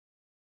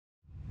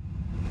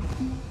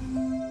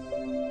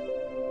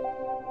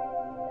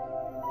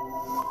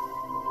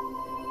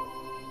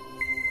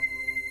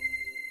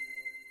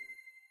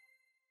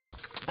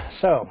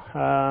so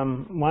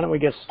why don't we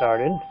get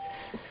started?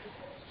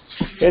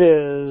 It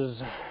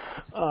is,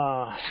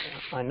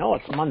 I know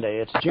it's Monday,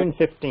 it's June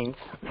 15th,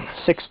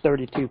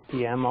 6:32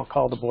 p.m. I'll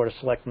call the Board of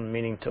Selectmen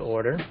meeting to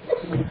order.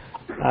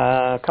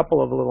 A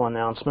couple of little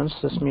announcements.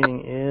 This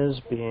meeting is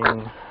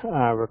being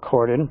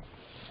recorded.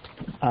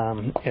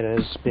 It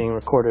is being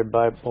recorded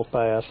both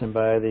by us and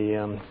by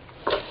the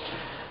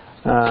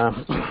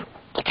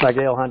by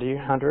Gail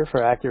Hunter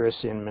for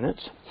accuracy in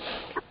minutes.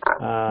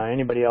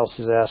 Anybody else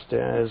is asked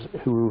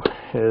who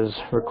is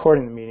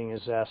recording the meeting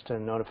is asked to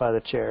notify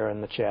the chair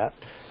in the chat.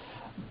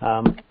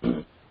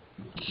 I'm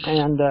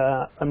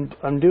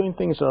doing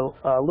things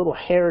a little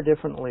hair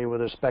differently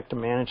with respect to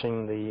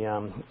managing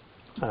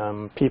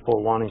the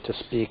people wanting to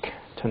speak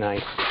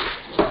tonight.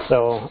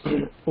 So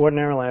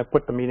ordinarily I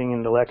put the meeting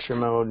into lecture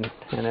mode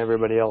and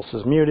everybody else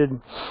is muted,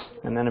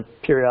 and then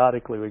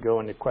periodically we go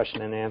into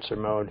question and answer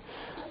mode.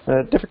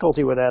 The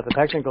difficulty with that, the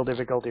technical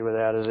difficulty with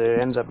that, is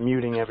it ends up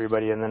muting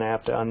everybody, and then I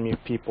have to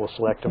unmute people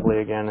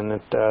selectively again, and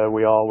that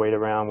we all wait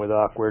around with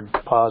awkward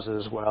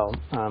pauses while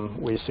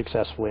we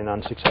successfully and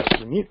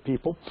unsuccessfully mute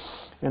people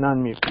and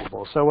unmute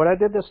people. So what I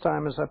did this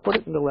time is I put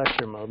it into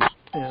lecture mode,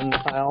 and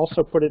I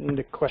also put it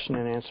into question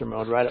and answer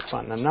mode right up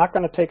front. And I'm not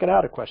going to take it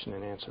out of question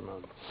and answer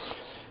mode,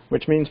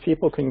 which means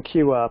people can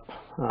queue up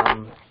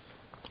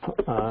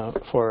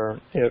for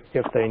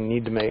if they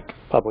need to make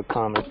public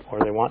comment or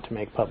they want to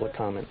make public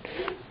comment.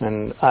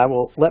 And I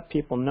will let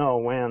people know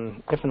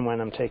if and when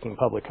I'm taking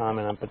public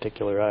comment on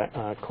particular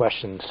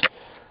questions.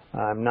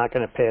 I'm not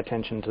going to pay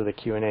attention to the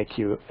Q&A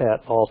queue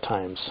at all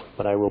times,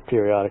 but I will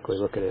periodically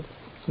look at it.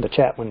 The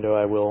chat window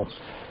I will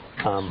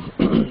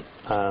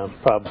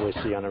probably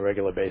see on a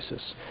regular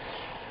basis.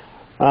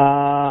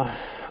 All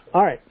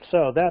right,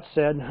 so that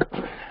said,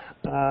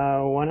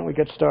 why don't we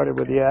get started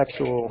with the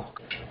actual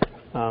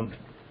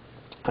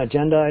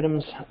agenda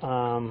items.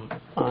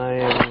 I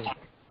am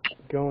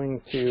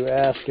going to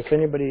ask if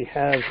anybody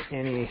has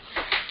any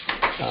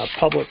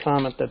public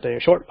comment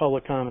short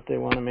public comment they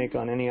want to make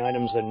on any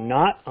items that are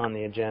not on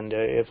the agenda.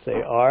 If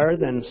they are,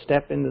 then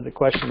step into the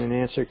question and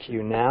answer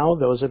queue now.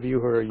 Those of you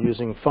who are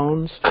using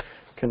phones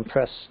can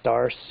press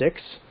 *6.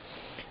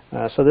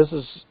 So this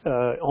is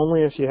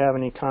only if you have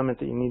any comment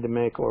that you need to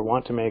make or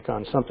want to make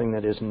on something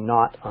that is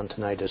not on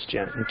tonight's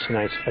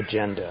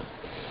agenda.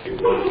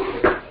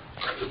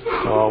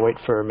 So I'll wait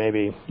for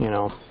maybe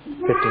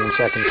 15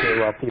 seconds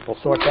here while people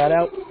sort that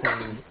out,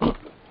 and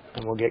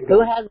we'll get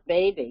going. Who has a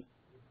baby?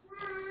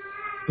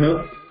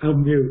 Well,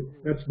 I'm mute.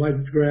 That's my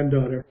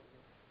granddaughter.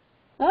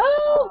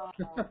 Oh,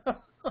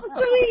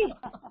 sweet.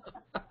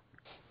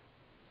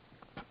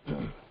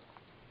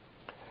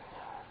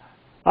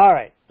 All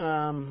right,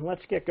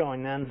 let's get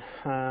going then.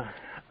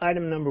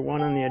 Item number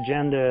 1 on the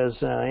agenda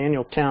is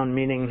annual town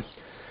meeting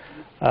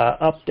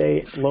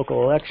update,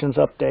 local elections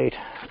update.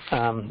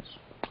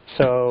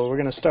 So we're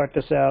going to start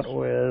this out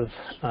with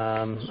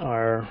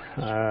our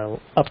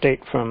update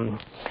from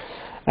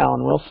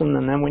Alan Wilson,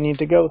 and then we need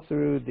to go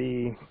through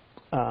the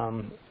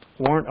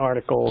warrant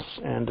articles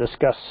and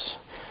discuss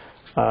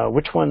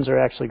which ones are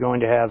actually going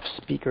to have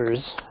speakers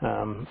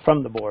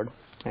from the board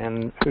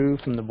and who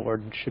from the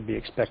board should be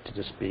expected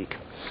to speak.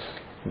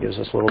 It gives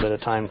us a little bit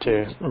of time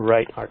to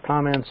write our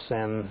comments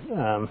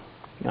and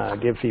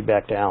give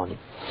feedback to Alan.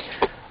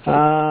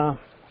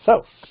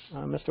 So,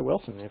 Mr.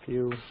 Wilson, if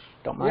you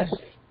don't mind.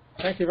 Yes.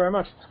 Thank you very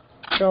much.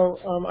 So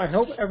I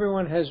hope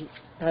everyone has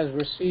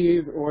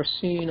received or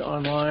seen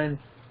online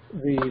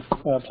the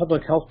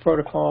public health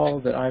protocol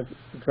that I've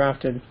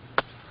drafted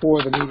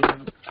for the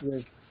meeting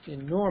with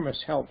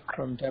enormous help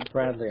from Deb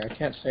Bradley. I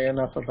can't say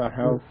enough about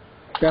how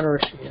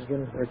generous she has been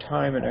with her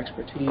time and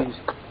expertise.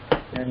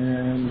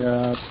 And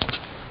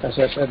as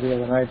I said the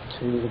other night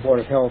to the Board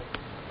of Health,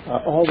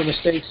 all the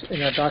mistakes in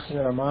that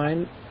document are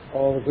mine.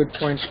 All the good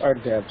points are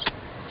Deb's.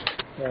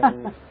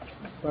 So,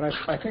 but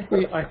I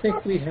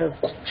think we have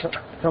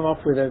come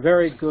up with a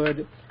very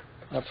good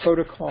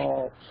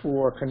protocol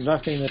for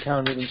conducting the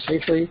town meeting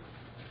safely.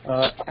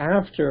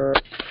 After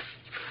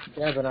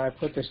Deb and I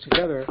put this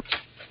together,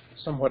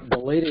 somewhat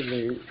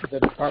belatedly, the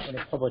Department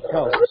of Public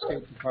Health, the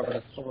State Department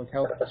of Public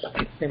Health,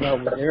 came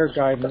out with their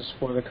guidance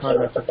for the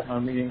conduct of the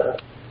town meeting.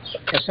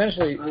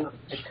 Essentially,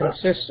 it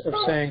consists of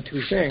saying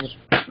two things.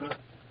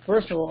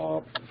 First of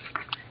all,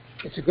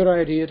 it's a good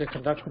idea to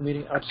conduct the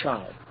meeting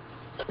outside,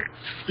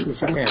 if you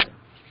can.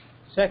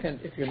 Second,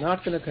 if you're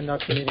not going to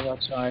conduct the meeting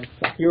outside,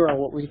 here are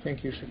what we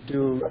think you should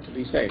do to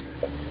be safe.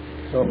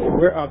 So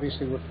we're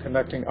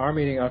conducting our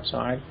meeting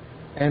outside,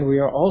 and we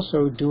are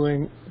also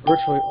doing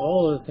virtually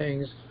all of the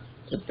things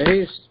that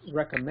they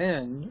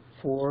recommend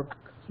for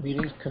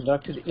meetings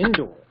conducted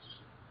indoors.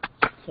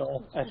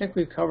 So I think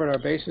we've covered our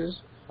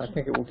bases. I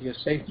think it will be a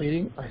safe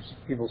meeting. I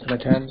think people can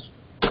attend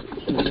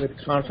with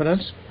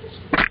confidence.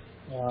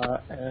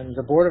 And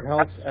the Board of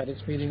Health, at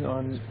its meeting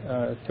on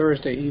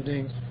Thursday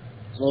evening,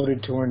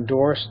 voted to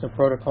endorse the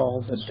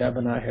protocol that Deb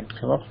and I had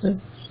come up with.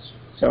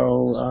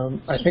 So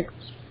I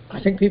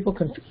think people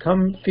can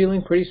come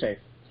feeling pretty safe.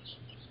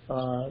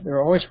 There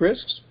are always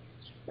risks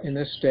in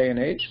this day and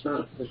age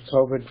with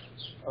COVID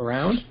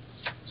around,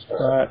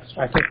 but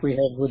I think we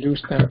have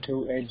reduced them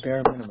to a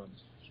bare minimum.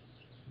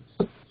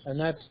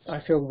 And I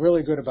feel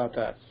really good about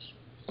that.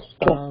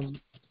 I'm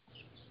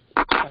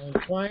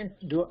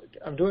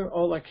doing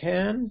all I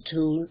can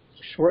to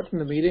shorten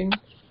the meeting.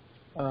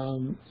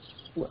 I'm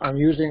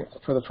using,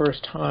 for the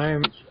first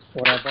time,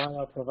 what our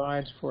bylaw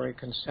provides for a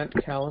consent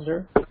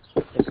calendar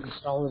to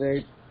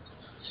consolidate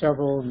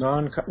several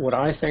what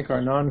I think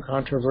are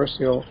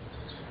non-controversial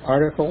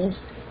articles,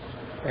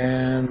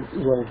 and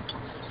we'll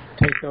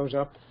take those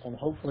up and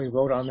hopefully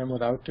vote on them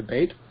without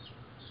debate.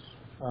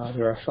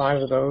 There are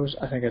 5 of those.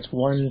 I think it's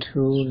 1,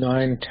 2,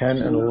 9, 10,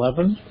 and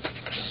 11.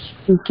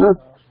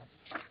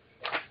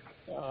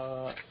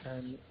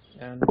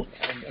 And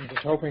I'm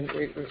just hoping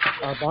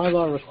our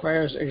bylaw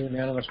requires a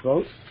unanimous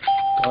vote.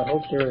 So I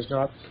hope there is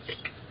not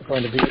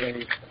going to be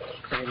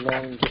a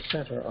long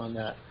dissenter on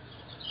that.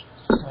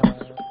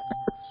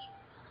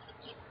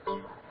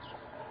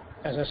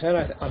 As I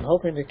said, I'm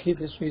hoping to keep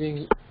this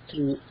meeting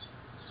to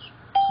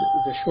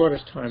the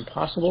shortest time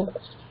possible.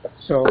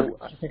 So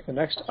I think the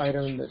next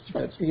item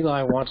that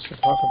Eli wants to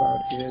talk about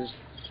is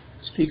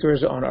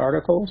speakers on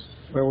articles,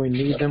 where we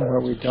need them, where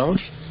we don't.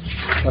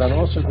 But I'm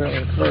also going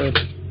to encourage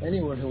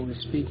anyone who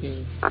is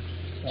speaking,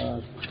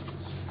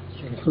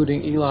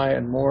 including Eli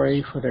and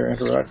Maury, for their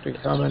introductory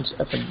comments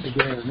at the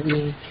beginning of the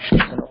meeting,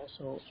 and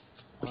also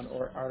on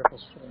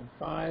Articles 4 and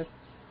 5,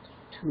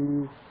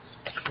 to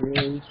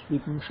really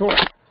keep them short.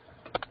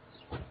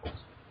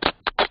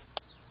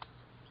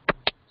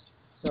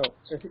 So,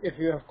 if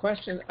you have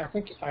questions, I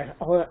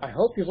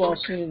hope you've all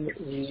seen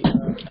the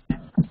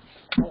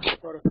health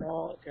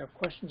protocol. If you have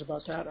questions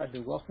about that, I'd be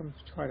welcome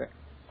to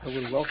I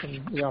would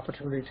welcome the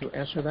opportunity to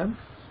answer them.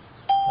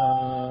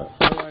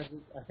 Otherwise,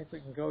 I think we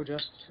can go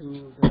just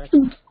to the next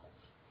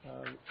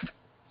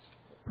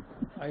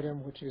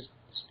item, which is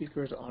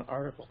speakers on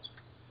articles.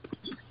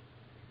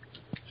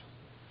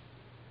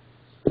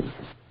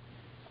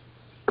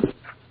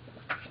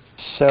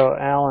 So,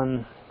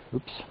 Alan,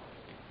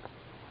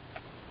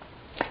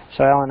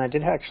 So, Alan, I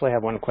did actually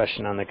have one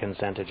question on the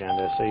consent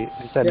agenda. So you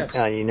said yes.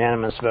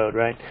 Unanimous vote,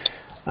 right?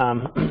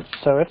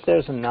 So if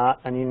there's not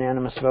a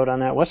unanimous vote on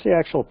that, what's the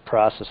actual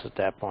process at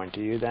that point?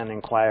 Do you then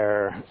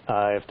inquire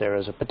if there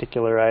is a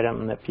particular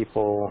item that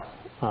people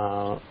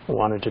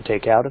wanted to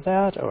take out of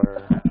that,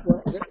 or?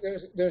 Well, there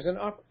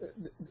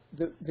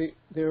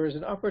is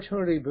an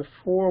opportunity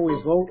before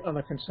we vote on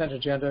the consent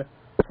agenda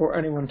for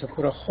anyone to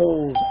put a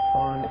hold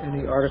on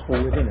any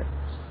article within it.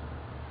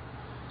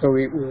 So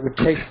we would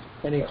take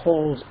any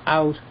holds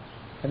out,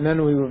 and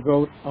then we would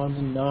vote on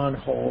the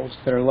non-holds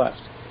that are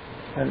left.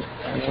 And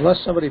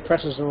unless somebody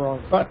presses the wrong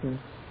button,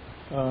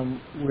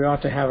 we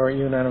ought to have our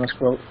unanimous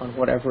vote on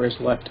whatever is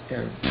left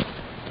in.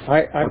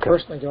 I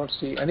personally don't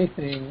see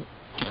anything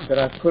that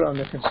I've put on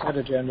the consent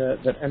agenda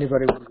that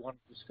anybody would want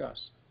to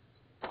discuss.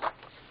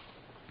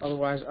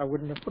 Otherwise, I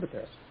wouldn't have put it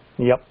there.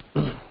 Yep.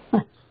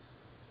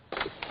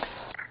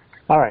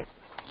 All right.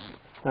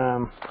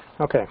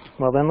 Okay.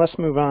 Well, then let's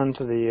move on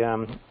to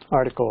the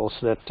articles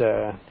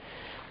that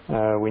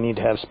we need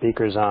to have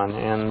speakers on.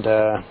 And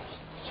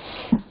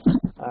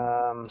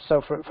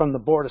so from the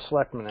Board of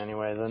Selectmen,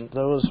 anyway, then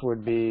those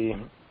would be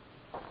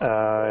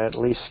at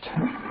least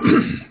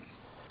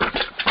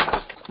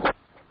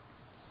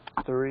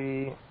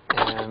 3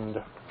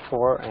 and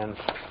 4 and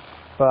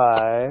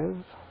 5,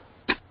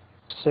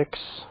 6,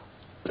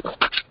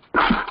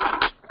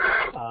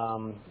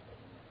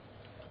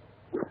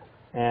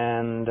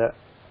 and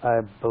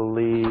I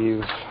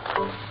believe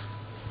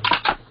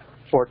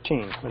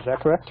 14. Is that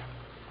correct?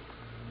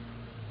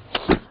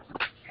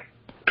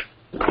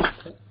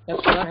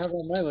 That's what I have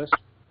on my list.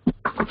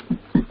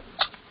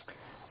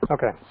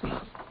 Okay.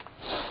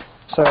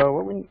 So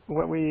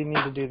what we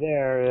need to do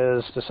there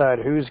is decide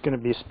who's going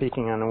to be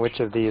speaking on which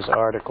of these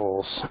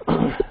articles.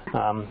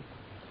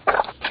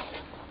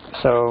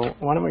 So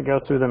why don't we go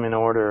through them in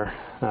order?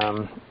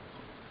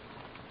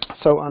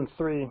 So on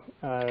 3,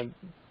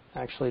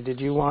 actually, did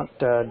you want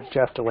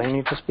Jeff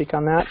Delaney to speak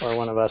on that, or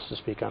one of us to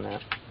speak on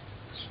that?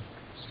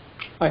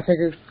 I think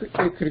it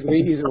could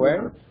be either way.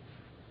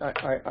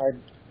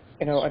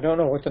 I don't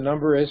know what the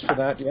number is for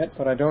that yet,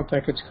 but I don't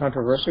think it's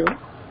controversial.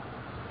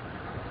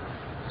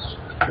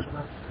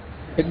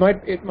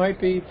 It might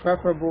be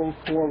preferable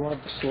for one of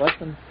the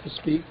selectmen to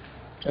speak,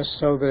 just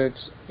so that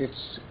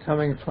it's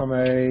coming from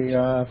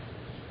a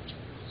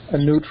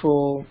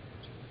neutral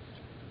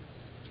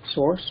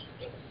source.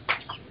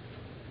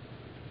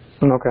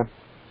 Okay.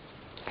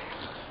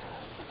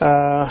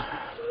 All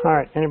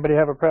right. Anybody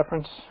have a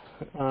preference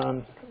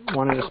on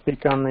wanting to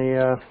speak on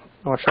the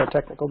North Shore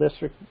Technical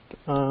District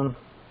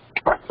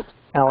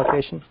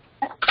allocation?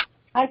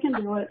 I can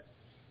do it.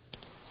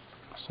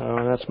 So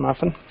that's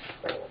Muffin.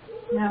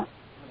 Yeah.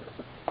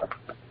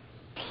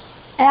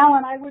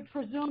 Alan, I would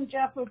presume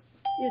Jeff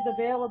is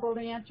available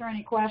to answer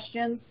any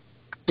questions.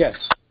 Yes.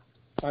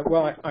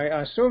 Well, I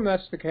assume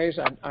that's the case.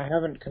 I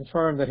haven't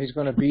confirmed that he's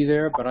going to be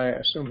there, but I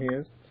assume he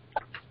is.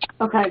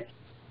 Okay.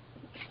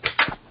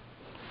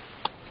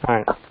 All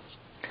right.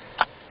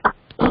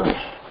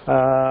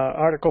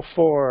 Article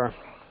 4.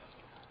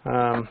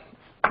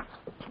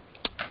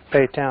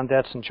 pay town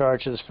debts and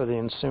charges for the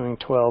ensuing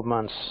 12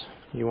 months.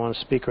 You want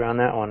to speak around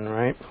that one,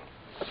 right?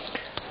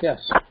 Yes.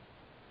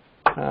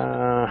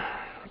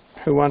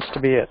 Who wants to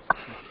be it?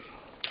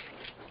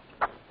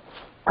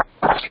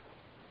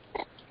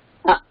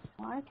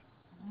 What?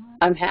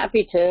 I'm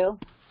happy to.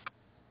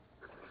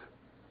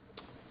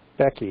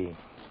 Becky.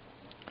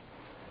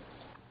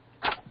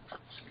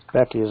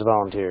 Becky has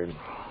volunteered.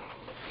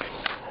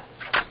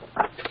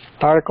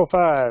 Article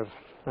 5.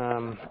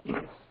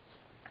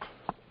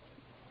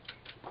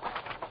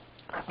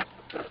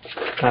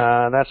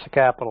 That's the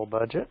capital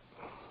budget.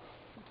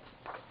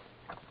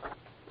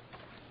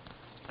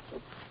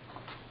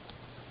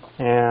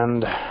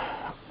 And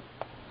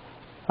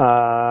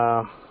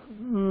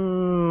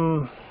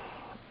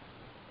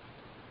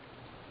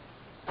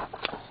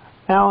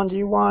Alan, do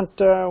you want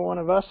one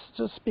of us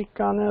to speak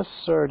on this,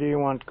 or do you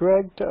want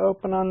Greg to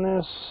open on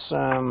this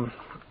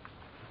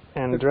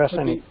and address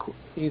any?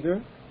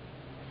 Either.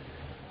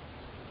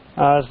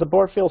 As the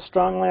board feels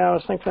strongly, I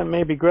was thinking that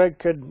maybe Greg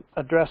could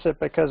address it,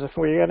 because if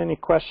we get any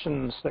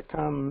questions that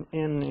come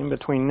in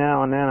between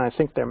now and then, I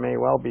think there may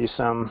well be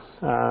some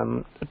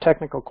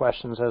technical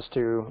questions as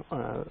to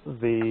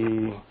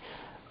the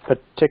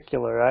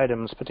particular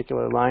items,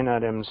 particular line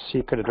items.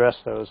 He could address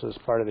those as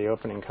part of the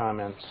opening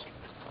comments.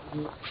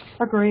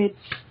 Agreed.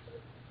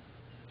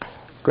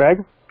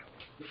 Greg?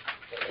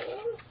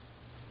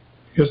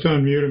 He has to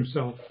unmute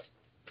himself.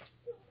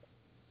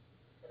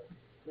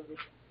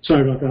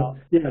 Sorry about that.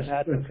 Yes,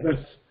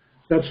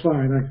 that's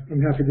fine.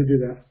 I'm happy to do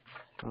that.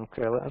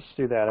 Okay, let's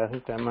do that. I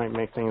think that might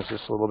make things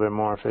just a little bit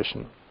more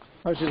efficient.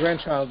 How's your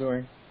grandchild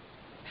doing?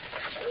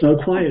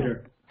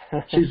 Quieter.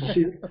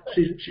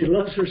 She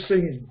loves her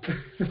singing.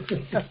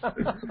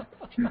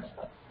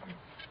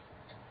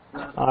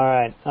 All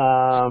right.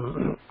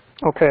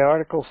 Okay,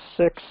 Article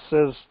 6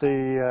 is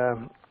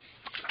the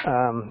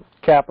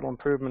capital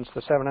improvements,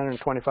 the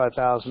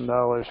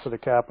 $725,000 for the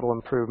capital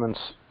improvements.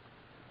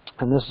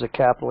 And this is a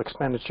capital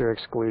expenditure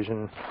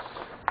exclusion.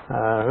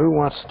 Who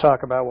wants to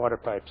talk about water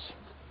pipes?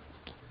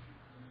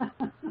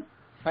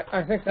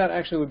 I think that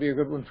actually would be a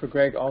good one for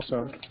Greg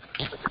also.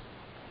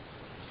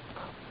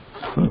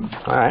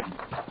 All right.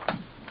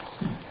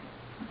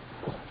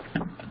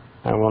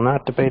 I will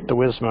not debate the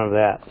wisdom of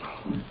that.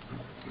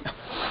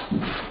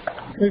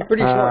 It's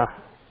pretty short.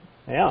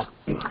 Yeah.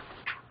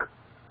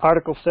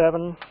 Article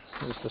 7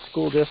 is the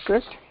school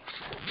district.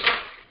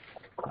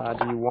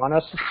 Do you want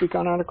us to speak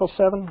on Article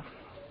 7?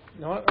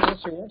 No,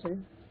 unless you want to.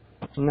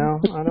 No,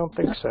 I don't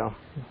think so.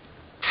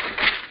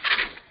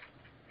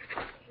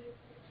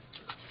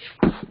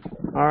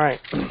 All right.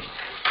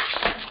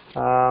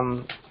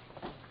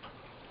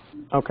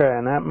 Okay,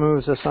 and that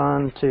moves us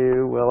on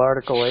to, well,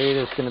 Article 8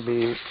 is going to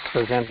be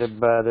presented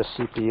by the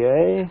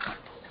CPA.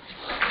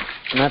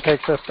 And that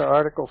takes us to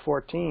Article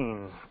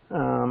 14.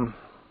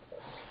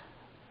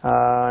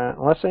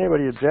 Unless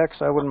anybody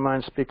objects, I wouldn't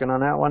mind speaking on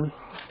that one.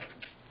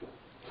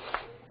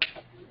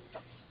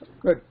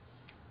 Good.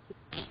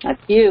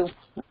 That's you.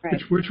 All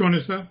right. Which one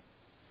is that?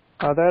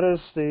 That is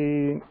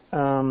the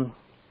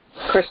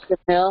Kristen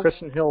Hill.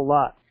 Kristen Hill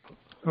lot.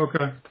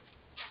 Okay.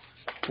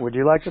 Would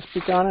you like to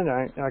speak on it?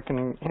 I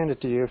can hand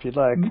it to you if you'd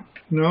like.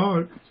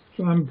 No,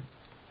 I'm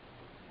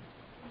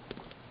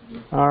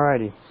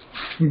Alrighty.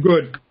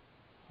 good.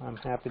 I'm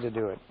happy to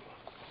do it.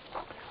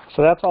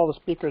 So that's all the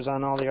speakers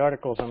on all the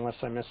articles, unless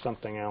I missed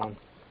something, Alan.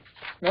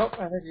 Nope,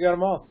 I think you got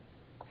them all.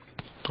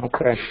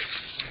 Okay.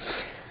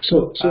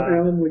 So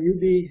Alan, will you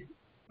be?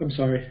 I'm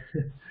sorry.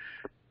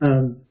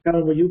 Alan,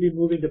 will you be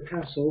moving to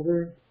pass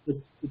over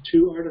the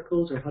two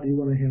articles, or how do you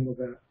want to handle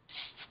that?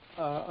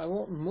 I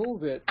won't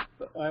move it,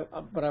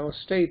 but I will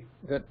state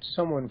that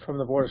someone from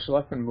the Board of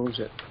Selectmen moves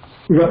it.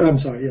 Right, I'm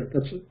sorry. Yeah,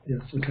 that's it.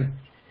 Yes. Okay.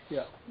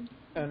 Yeah,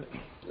 and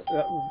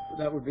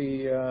that would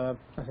be I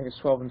think it's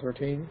 12 and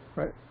 13,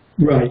 right?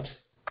 Right.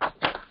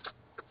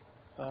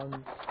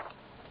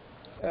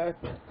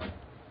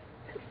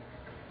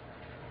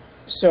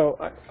 So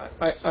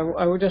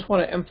I would just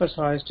want to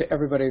emphasize to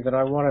everybody that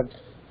I want to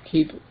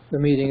keep the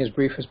meeting as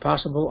brief as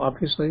possible,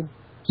 obviously,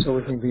 so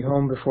we can be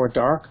home before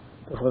dark,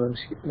 before the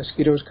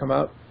mosquitoes come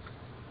out.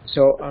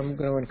 So I'm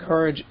going to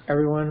encourage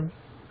everyone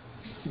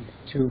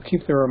to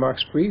keep their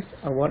remarks brief.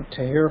 I want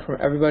to hear from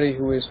everybody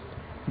who is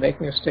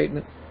making a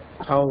statement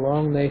how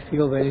long they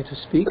feel they need to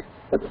speak,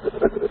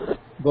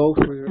 both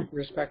with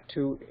respect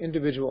to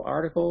individual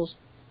articles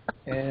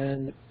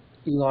and,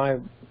 Eli,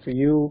 for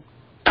you,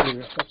 with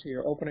respect to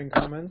your opening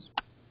comments.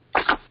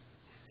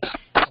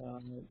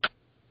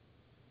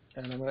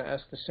 And I'm going to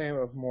ask the same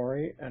of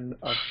Maury and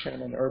of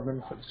Shannon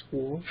Erdman for the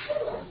school.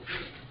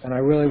 And I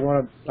really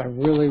want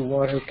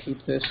to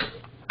keep this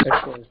as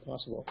short as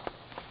possible.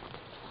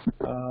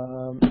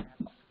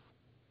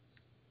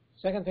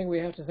 Second thing we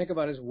have to think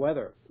about is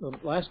weather. The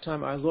last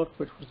time I looked,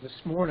 which was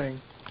this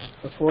morning,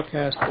 the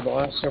forecast for the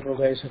last several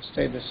days have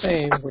stayed the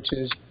same, which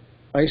is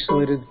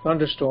isolated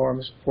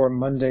thunderstorms for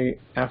Monday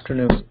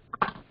afternoon,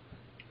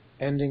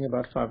 ending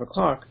about 5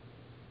 o'clock,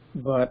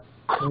 but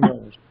who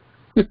knows?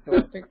 So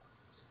I think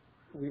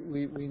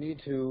we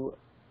need to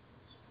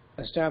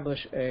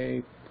establish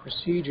a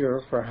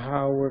procedure for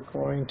how we're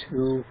going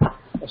to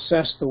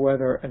assess the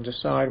weather and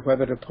decide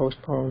whether to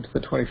postpone to the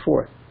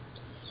 24th.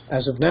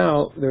 As of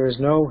now, there is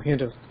no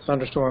hint of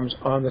thunderstorms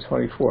on the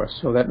 24th,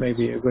 so that may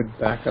be a good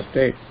backup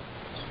date.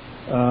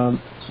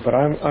 But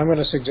I'm going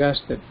to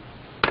suggest that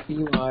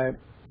Eli,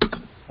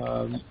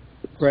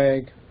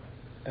 Greg,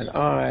 and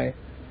I,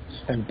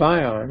 and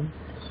Bion,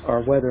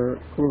 our weather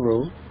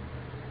guru,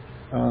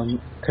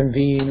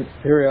 convene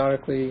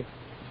periodically,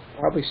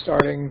 probably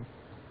starting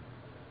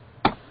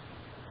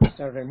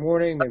Saturday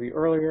morning, maybe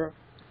earlier,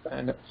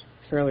 and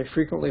fairly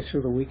frequently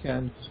through the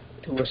weekend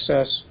to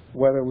assess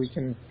whether we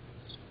can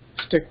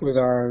stick with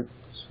our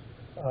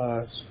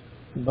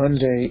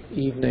Monday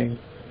evening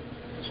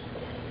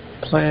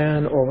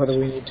plan or whether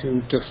we need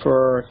to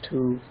defer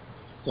to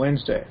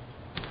Wednesday.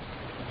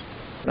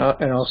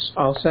 And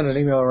I'll send an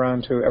email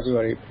around to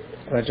everybody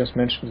that I just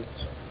mentioned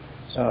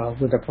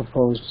with a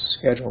proposed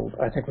schedule.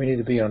 I think we need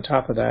to be on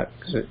top of that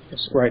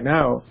because right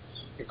now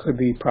it could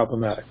be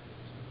problematic.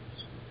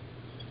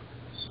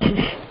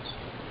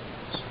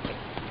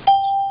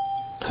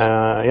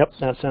 Yep,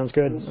 that sounds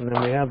good. And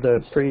then we have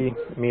the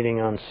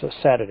pre-meeting on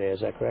Saturday,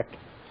 is that correct?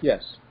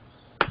 Yes.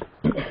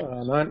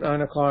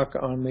 9 o'clock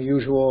on the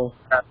usual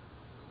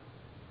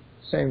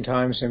same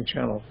time, same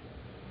channel.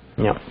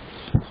 Yep.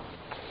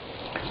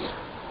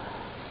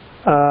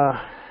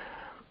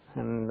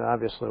 And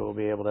obviously we'll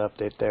be able to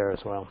update there as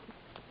well.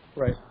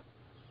 Right.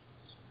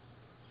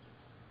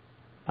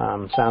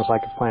 Sounds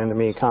like a plan to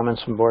me.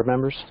 Comments from board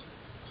members?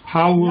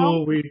 How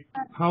will we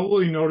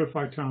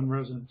notify town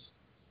residents?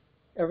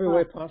 Every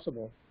way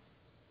possible.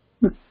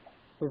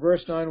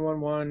 Reverse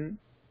 911,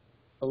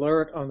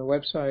 alert on the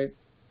website,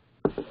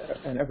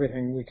 and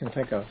everything we can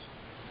think of.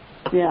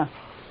 Yeah.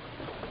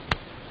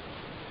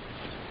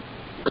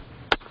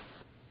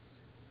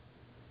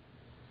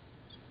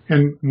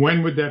 And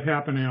when would that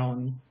happen,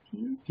 Alan?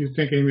 You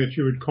thinking that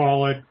you would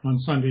call it on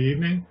Sunday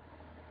evening?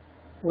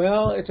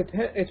 Well, it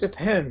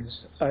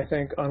depends, I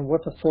think, on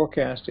what the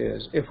forecast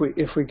is. If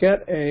we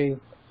get a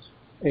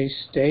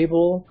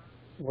stable,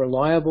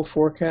 reliable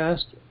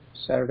forecast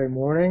Saturday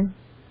morning,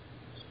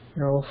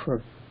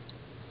 for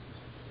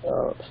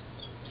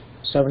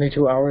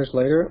 72 hours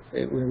later,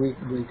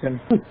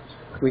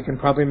 we can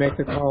probably make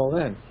the call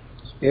then.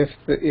 If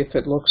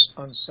it looks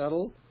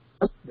unsettled,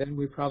 then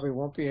we probably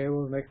won't be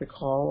able to make the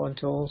call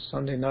until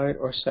Sunday night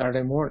or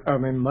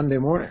Monday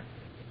morning.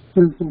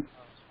 Mm-hmm.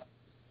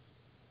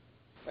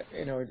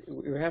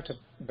 We have to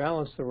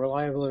balance the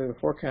reliability of the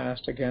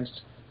forecast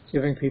against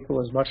giving people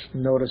as much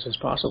notice as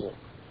possible.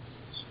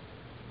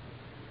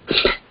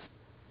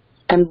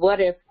 And what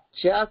if,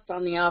 just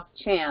on the off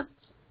chance,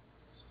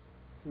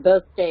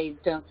 both days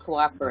don't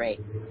cooperate?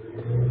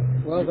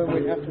 Well, then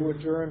we'd have to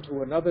adjourn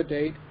to another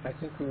date. I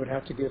think we would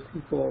have to give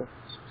people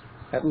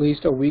at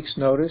least a week's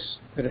notice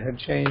that it had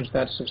changed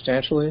that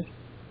substantially,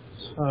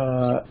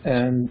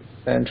 and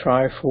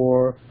try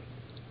for,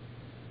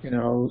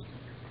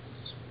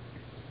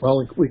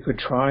 we could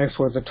try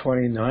for the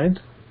 29th,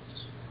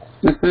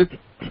 Mm-hmm.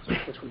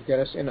 which would get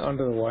us in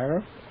under the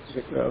wire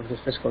of the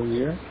fiscal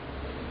year.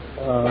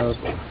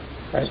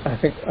 I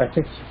think.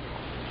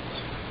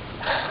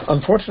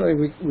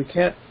 Unfortunately, we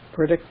can't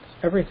predict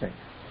everything.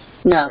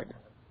 No. Right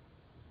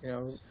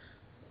now.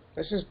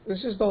 This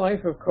is the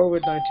life of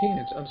COVID-19.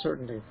 It's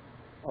uncertainty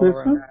all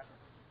around.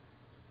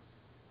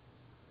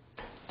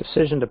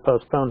 Decision to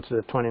postpone to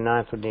the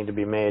 29th would need to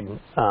be made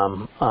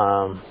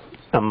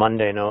a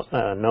Monday, no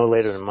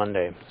later than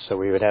Monday. So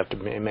we would have to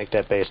make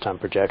that based on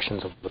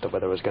projections of what the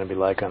weather was going to be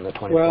like on the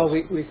 24th. Well,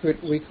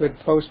 we could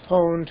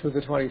postpone to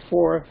the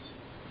 24th.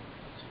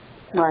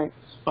 Right.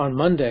 On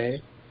Monday.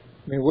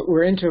 I mean,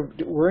 we're into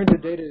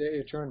day-to-day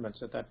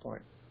adjournments at that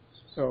point.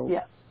 So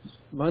yeah.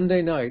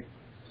 Monday night,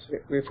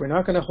 if we're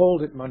not going to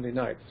hold it Monday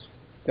night,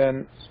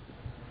 then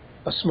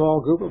a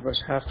small group of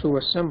us have to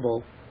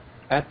assemble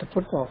at the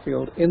football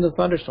field in the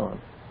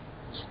thunderstorm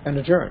and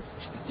adjourn.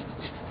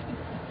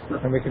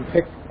 And we can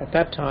pick at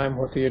that time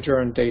what the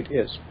adjourn date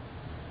is.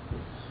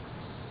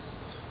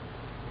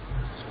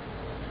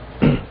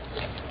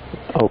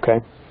 Okay.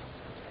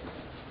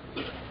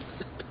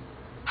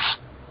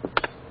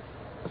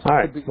 All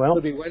right.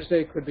 Could be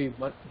Wednesday, could be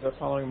the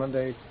following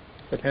Monday.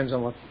 Depends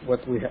on what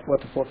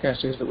the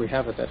forecast is that we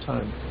have at that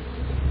time.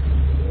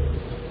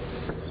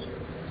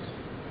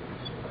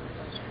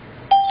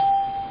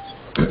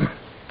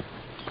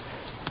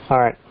 All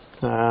right.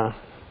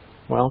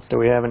 Well, do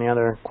we have any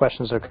other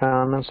questions or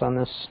comments on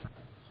this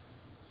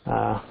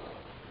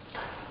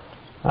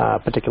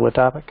particular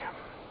topic?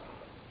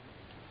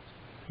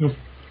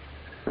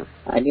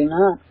 I do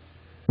not.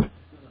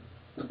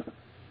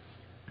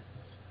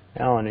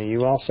 Alan, are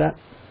you all set?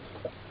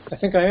 I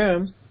think I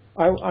am.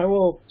 I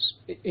will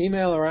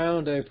email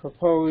around a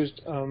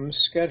proposed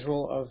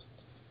schedule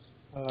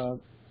of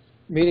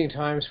meeting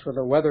times for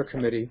the weather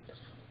committee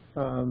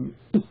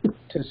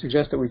to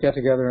suggest that we get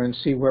together and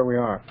see where we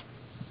are.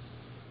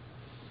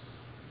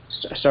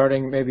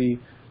 Starting maybe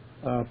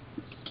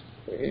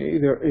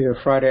either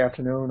Friday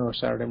afternoon or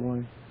Saturday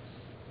morning.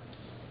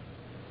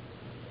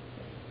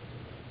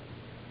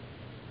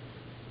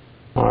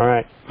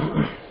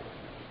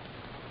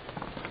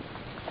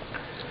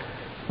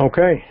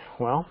 Okay,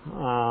 well,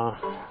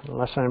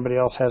 unless anybody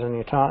else has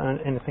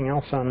anything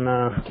else on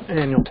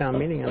annual town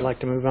meeting, I'd like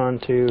to move on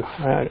to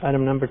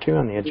item number 2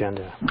 on the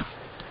agenda.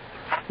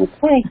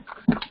 Okay.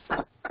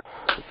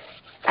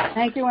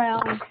 Thank you,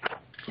 Alan.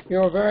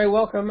 You're very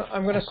welcome.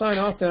 I'm going to sign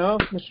off now,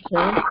 Mr.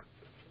 Chairman.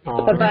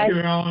 Bye-bye. Thank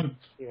you, Alan.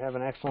 You have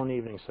an excellent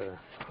evening, sir.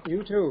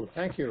 You too.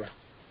 Thank you.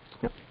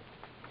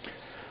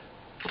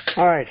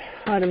 All right,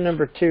 item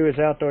number 2 is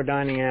outdoor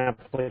dining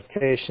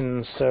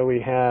applications. So we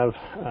have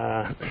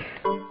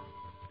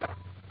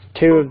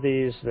 2 of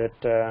these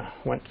that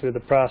went through the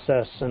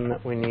process and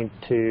that we need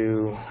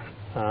to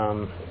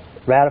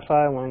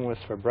ratify. One was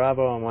for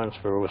Bravo and one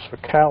was for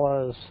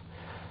Callas.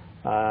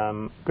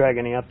 Greg,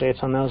 any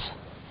updates on those?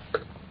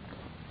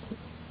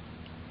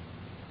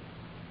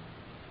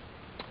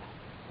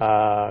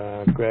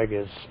 Greg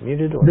is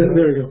muted. Or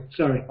There we go.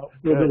 Sorry, a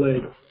little good.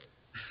 delayed.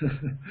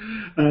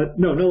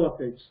 No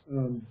updates.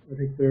 I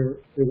think they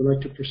would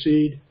like to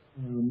proceed.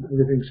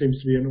 Everything seems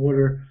to be in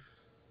order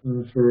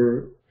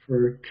for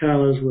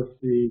Callas with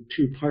the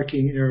 2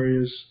 parking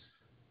areas.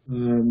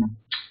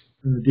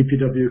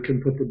 DPW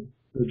can put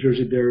the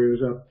Jersey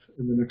barriers up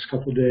in the next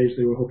couple of days.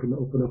 They were hoping to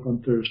open up on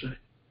Thursday.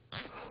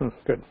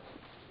 Good.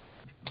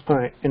 All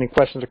right. Any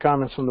questions or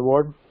comments from the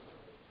board?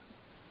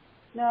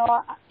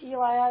 No,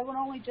 Eli, I would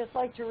only just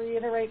like to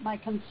reiterate my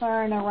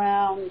concern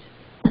around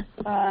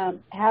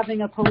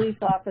having a police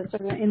officer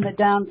in the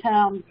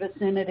downtown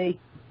vicinity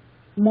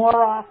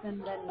more often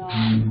than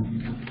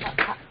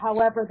not.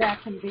 However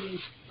that can be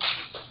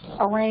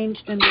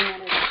arranged and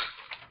managed.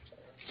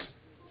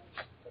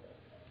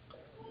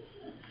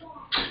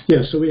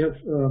 Yeah, so we have,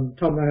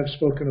 Tom and I have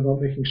spoken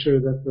about making sure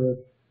that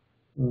the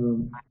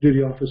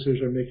duty officers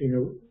are making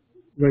a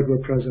regular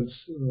presence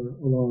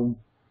along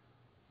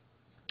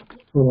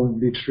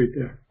Beach Street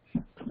there.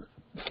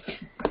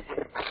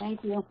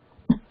 Thank you.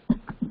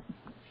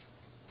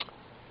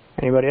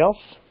 Anybody else?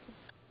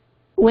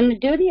 When the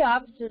duty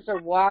officers are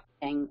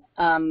walking,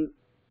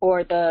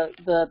 or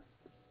the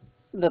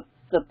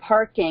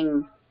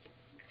parking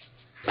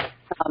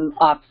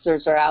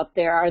officers are out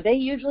there, are they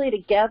usually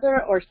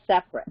together or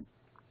separate?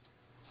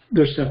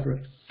 They're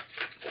separate.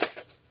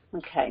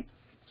 Okay.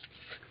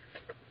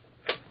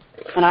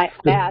 And I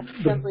asked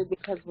simply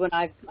because when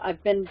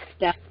I've been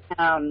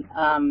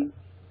downtown,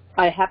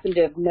 I happen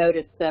to have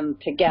noticed them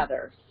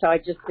together. So I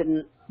was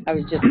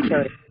just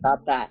curious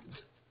about that.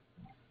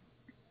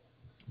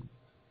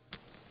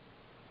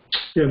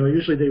 Yeah, no,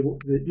 usually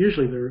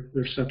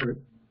they're separate.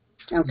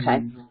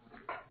 Okay.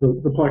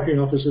 The parking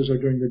officers are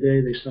during the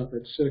day. They stop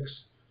at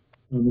 6,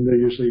 and they're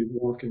usually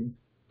walking.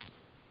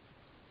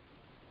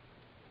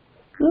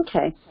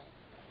 Okay.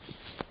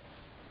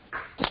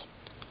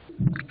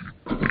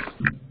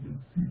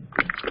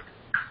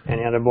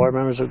 Any other board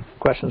members with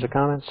questions or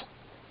comments?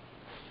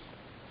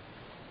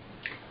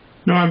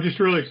 No, I'm just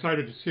really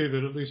excited to see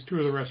that at least 2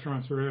 of the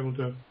restaurants are able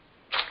to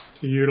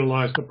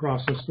utilize the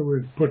process that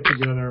we've put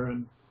together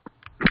and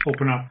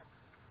open up.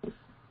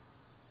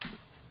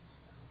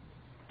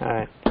 All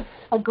right.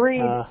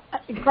 Agreed.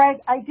 Greg,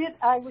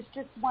 I was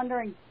just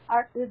wondering,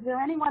 is there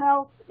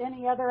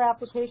any other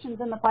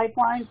applications in the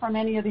pipeline from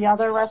any of the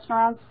other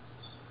restaurants?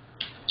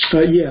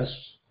 Yes.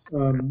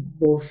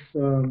 Both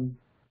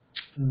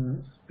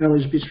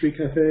Alley's Beach Street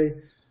Cafe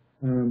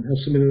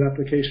has submitted an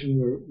application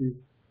where we've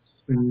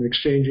been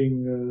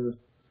exchanging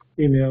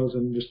emails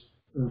and just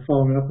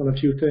following up on a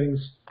few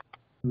things.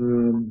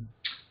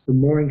 The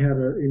Mooring had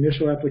an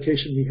initial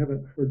application. We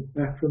haven't heard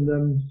back from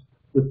them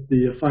with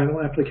the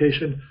final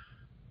application,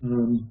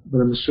 but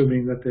I'm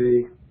assuming that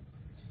they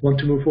want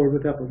to move forward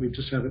with that, but we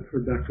just haven't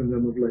heard back from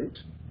them of late.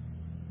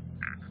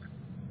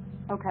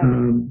 Okay.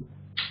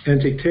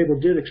 Antique Table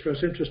did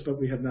express interest, but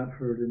we have not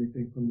heard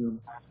anything from them.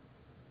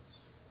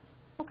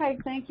 Okay,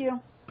 thank you.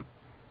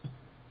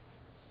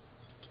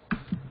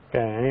 Okay.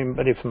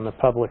 Anybody from the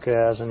public who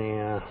has any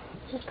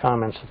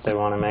comments that they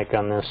want to make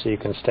on this, so you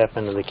can step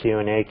into the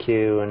Q&A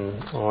queue,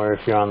 or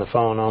if you're on the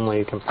phone only,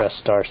 you can press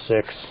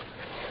 *6.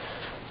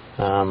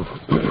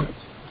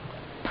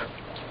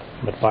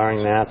 But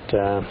barring that,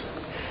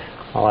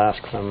 I'll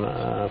ask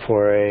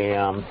for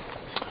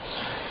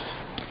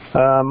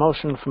a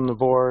motion from the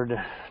board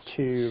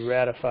to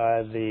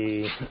ratify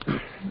the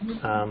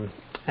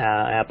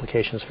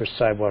applications for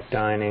sidewalk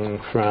dining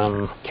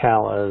from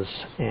Callas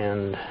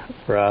and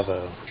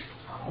Bravo.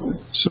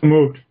 So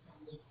moved.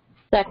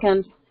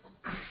 Second.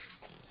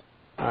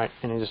 All right,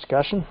 any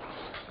discussion?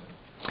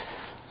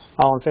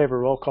 All in favor,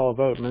 roll call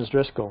vote. Ms.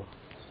 Driscoll.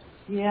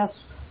 Yes.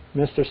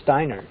 Mr.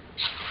 Steiner.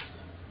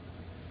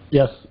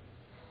 Yes.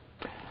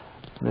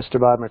 Mr.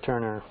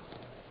 Bodmer-Turner.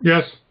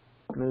 Yes.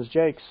 Ms.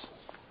 Jakes.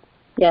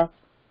 Yes.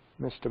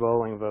 Mr.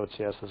 Bowling votes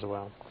yes as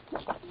well.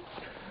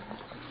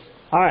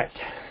 All right,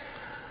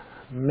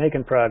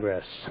 making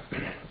progress.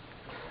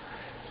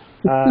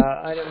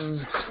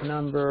 Item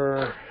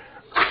number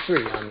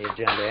 3 on the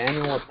agenda,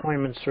 annual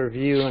appointments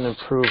review and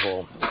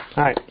approval.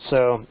 All right,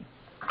 so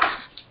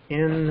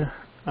in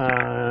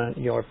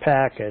your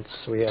packets,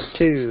 we have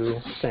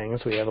 2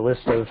 things. We have a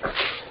list of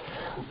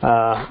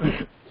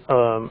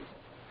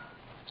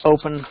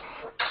open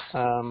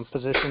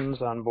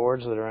positions on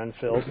boards that are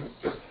unfilled,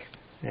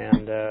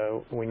 and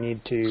we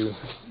need to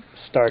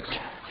start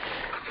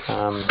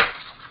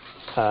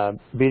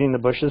beating the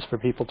bushes for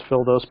people to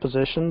fill those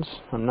positions.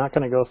 I'm not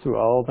going to go through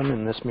all of them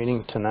in this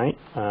meeting tonight.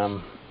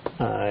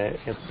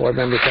 If board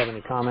members have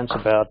any comments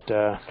about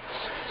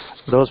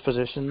those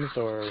positions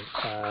or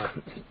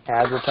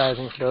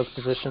advertising for those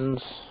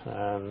positions,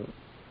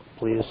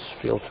 please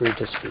feel free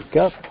to speak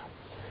up.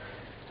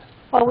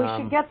 Well, we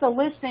should get the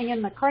listing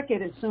in the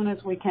Cricket as soon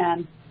as we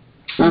can,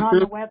 and on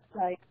the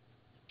website.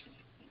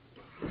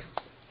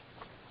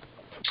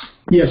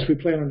 Yes, we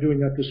plan on doing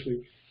that this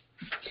week.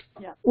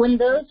 Yeah. When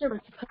those are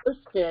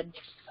posted,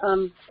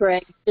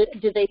 Greg,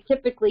 do they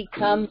typically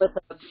come with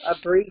a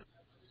brief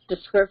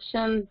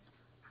description?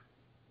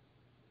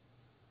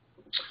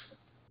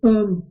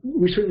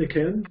 We certainly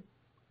can.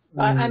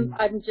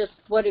 I'm just,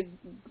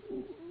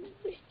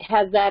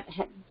 has that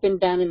been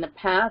done in the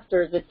past,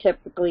 or is it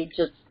typically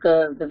just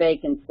the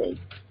vacancy?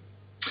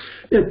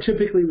 Yeah,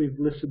 typically we've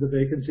listed the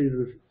vacancies.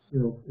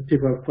 If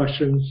people have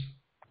questions,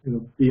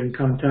 be in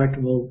contact,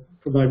 and we'll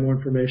provide more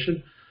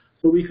information.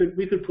 But we could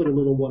put a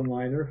little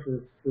one-liner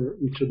for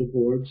each of the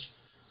boards.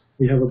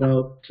 We have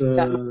about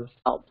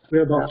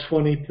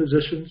 20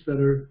 positions that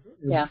are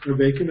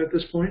vacant at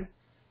this point.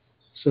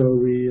 So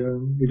we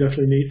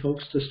definitely need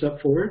folks to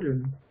step forward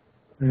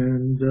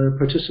and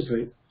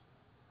participate.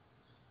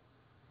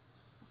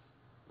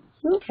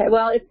 Okay,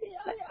 well,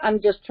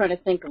 I'm just trying to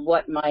think of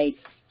what might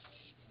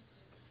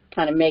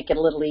kind of make it a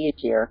little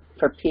easier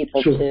for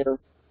people to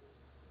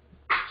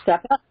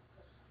step up.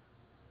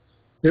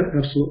 Yeah,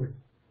 absolutely.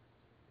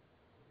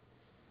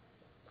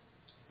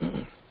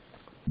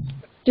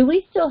 Do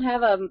we still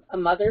have a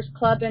mother's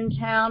club in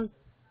town?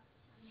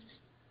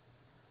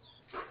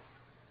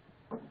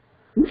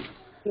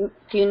 Do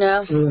you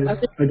know? I'm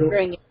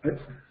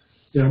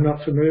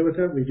not familiar with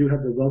that. We do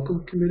have the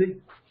welcome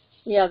committee.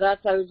 Yeah,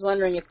 I was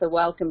wondering if the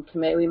welcome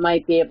committee, we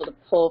might be able to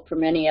pull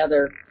from any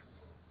other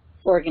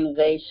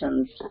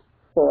organizations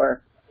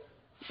for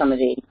some of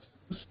these.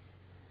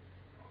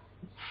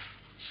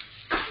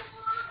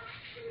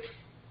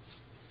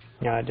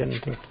 Yeah, I didn't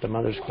think the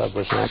Mothers Club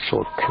was an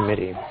actual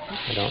committee.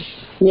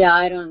 Yeah,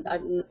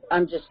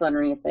 I'm just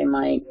wondering if they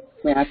might.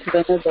 Yeah,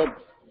 because I know that.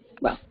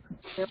 Well,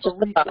 just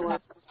a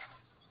thought.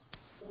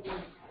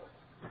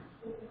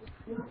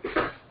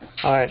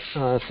 All right.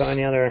 So,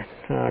 any other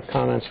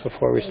comments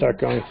before we start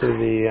going through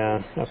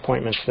the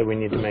appointments that we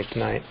need to make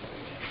tonight?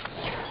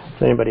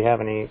 Does anybody have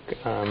any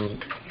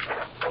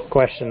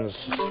questions?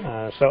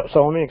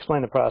 So let me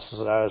explain the process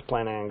that I was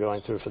planning on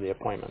going through for the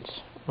appointments.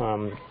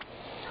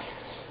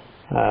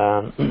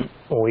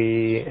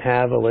 We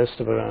have a list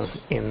of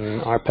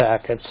in our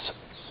packets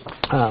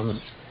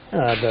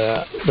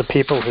the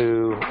people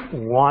who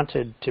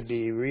wanted to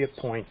be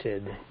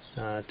reappointed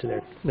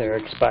to their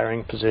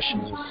expiring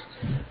positions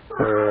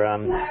were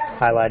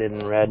highlighted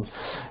in red.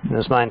 And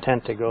it's my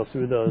intent to go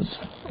through those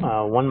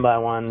one by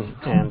one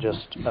and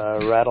just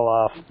rattle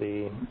off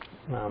the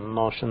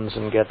motions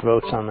and get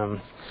votes on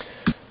them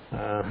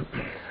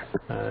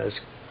as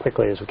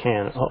quickly as we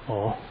can.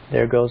 Uh-oh,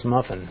 there goes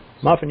Muffin.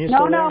 Muffin, you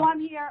still there? No, I'm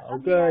here. Oh,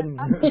 good.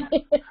 I'm here.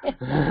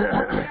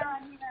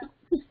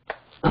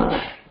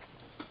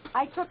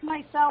 I took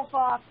myself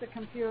off the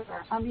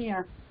computer. I'm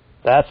here.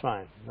 That's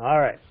fine. All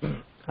right.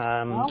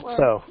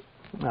 So,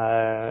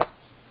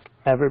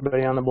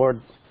 everybody on the board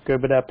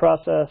good with that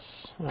process?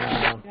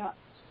 Yeah.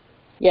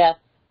 Yes.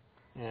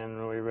 And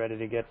are we ready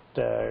to get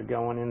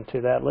going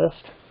into that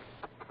list?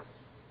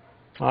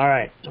 All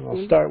right. And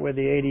we'll start with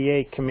the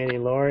 88 committee.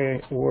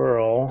 Lori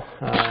Worrell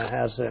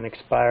has an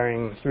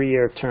expiring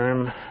 3-year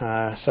term,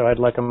 so I'd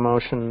like a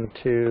motion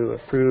to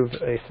approve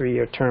a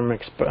 3-year term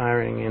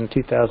expiring in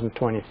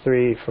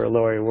 2023 for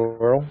Lori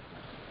Worrell.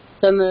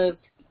 So moved.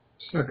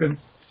 Second.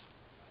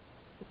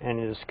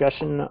 Any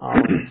discussion? All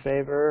in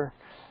favor?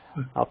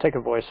 I'll take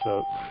a voice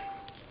vote.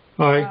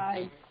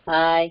 Aye.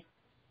 Aye.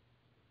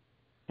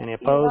 Any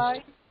opposed? Eli?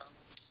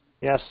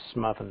 Yes,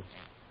 Muffin.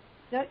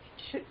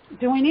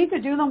 Do we need to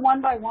do them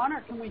one by one,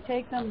 or can we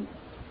take them,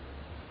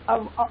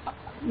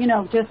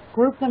 just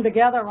group them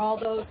together, all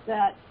those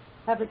that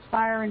have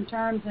expiring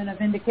terms and have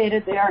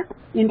indicated their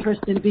interest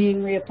in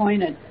being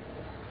reappointed?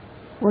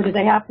 Or do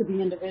they have to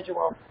be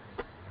individual?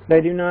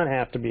 They do not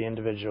have to be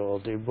individual.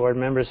 Do board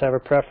members have a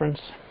preference?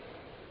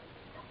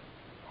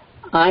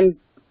 I'm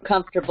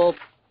comfortable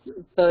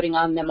voting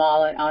on them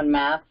all en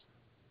masse.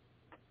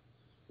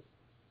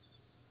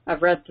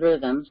 I've read through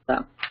them,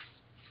 so.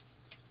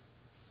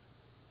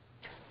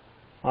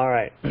 All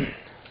right.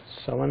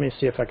 So let me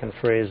see if I can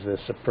phrase this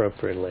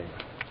appropriately.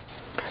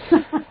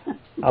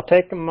 I'll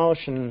take a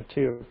motion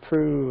to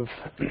approve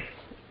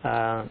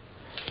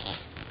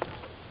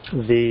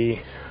the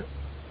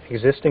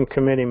existing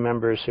committee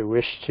members who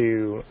wish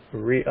to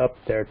re-up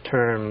their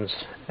terms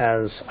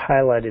as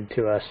highlighted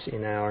to us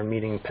in our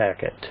meeting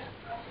packet.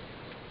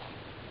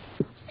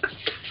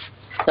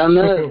 So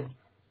moved.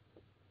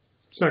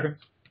 Second.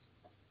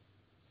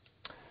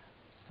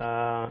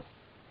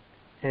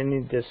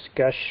 Any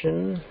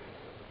discussion?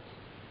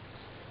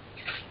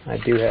 I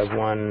do have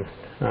one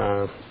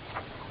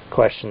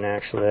question,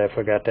 actually, that I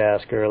forgot to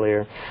ask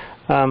earlier.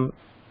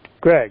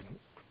 Greg,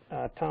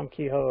 Tom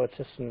Kehoe,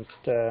 Assistant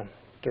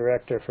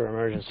Director for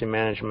Emergency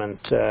Management,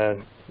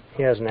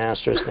 he has an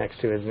asterisk next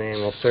to his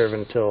name. Will serve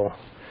until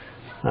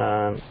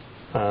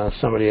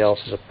somebody else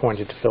is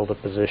appointed to fill the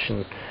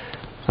position.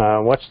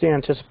 What's the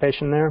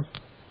anticipation there?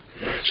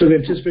 So the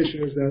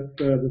anticipation is that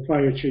the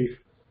fire chief,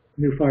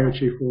 new fire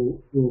chief,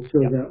 will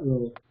fill that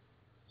role.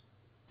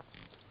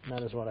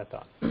 That is what I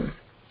thought.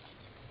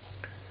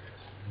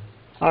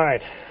 All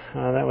right,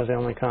 that was the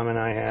only comment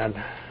I had,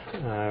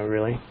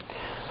 really.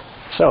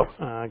 So,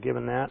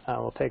 given that, I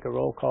will take a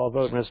roll call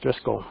vote. Ms.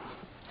 Driscoll.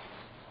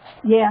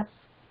 Yes.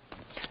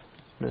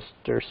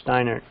 Mr.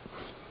 Steinert.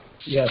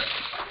 Yes.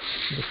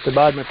 Mr.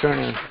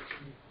 Bodmer-Turner.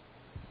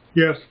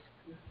 Yes.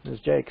 Ms.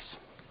 Jakes.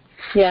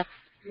 Yes.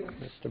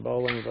 Mr.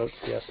 Bowling votes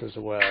yes as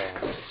well.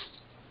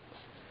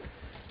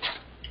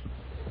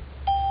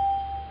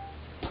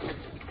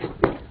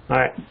 All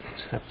right,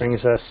 that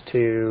brings us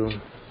to,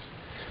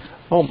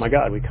 oh my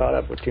God, we caught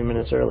up with 2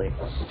 minutes early.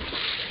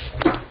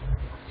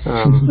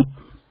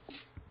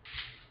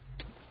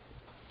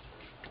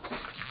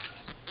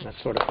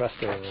 That's sort of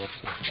frustrating.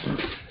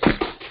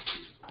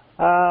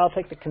 I'll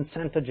take the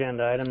consent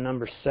agenda, item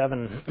number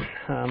 7.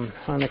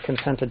 On the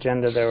consent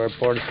agenda, there were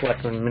Board of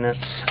Selectmen minutes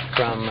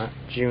from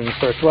June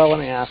 1st. Well, let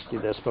me ask you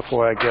this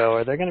before I go.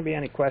 Are there going to be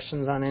any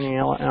questions on any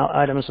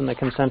items in the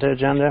consent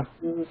agenda?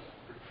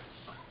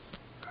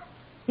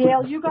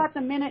 Gail, you got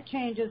the minute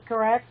changes,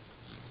 correct?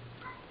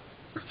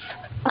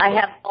 I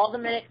have all the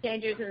minute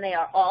changes, and they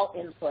are all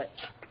input.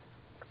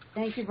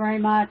 Thank you very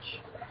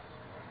much.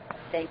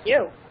 Thank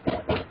you.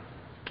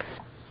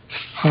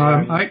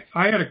 I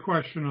had a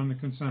question on the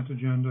consent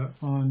agenda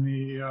on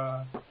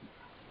the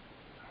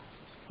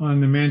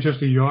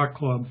Manchester Yacht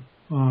Club.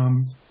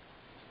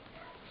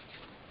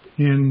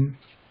 In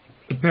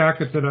the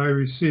packet that I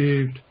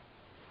received,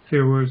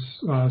 there was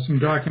some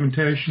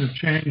documentation of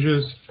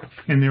changes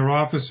in their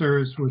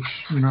officers, which,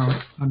 you know,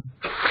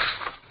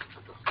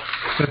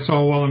 that's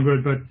all well and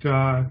good, but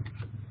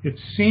it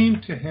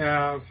seemed to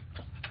have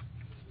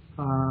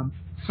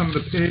some of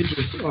the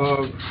pages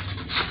of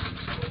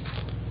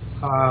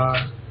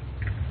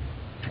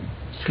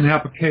an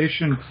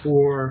application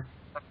for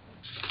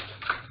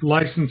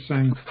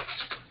licensing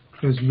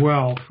as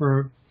well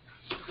for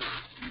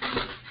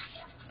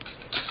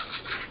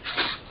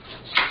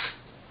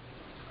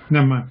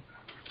never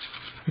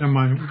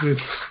mind.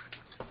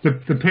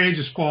 The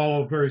pages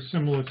follow very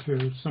similar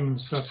to some of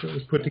the stuff that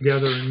was put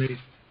together in the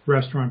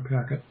restaurant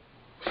packet.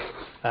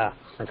 Ah,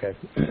 okay.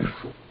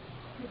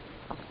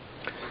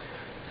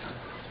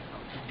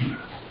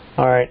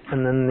 All right,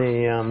 and then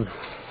the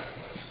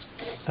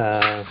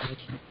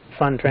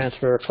fund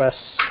transfer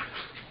requests.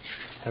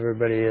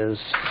 Everybody is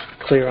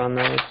clear on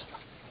those?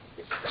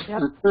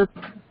 Yep.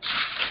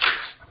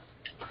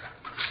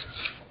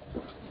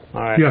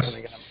 All right. Yes.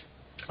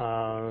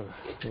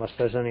 Unless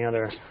there's any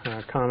other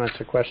comments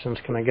or questions,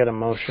 can I get a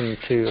motion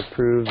to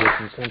approve the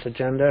consent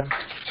agenda?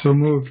 So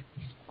moved.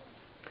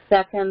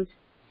 Second.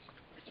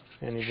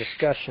 Any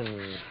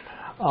discussion?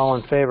 All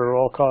in favor,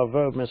 roll call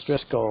vote. Ms.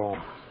 Driscoll.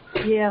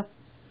 Yes.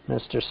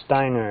 Mr.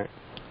 Steiner.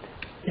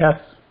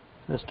 Yes.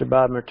 Mr.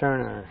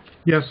 Bodmer-Turner.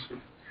 Yes.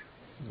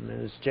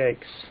 Ms.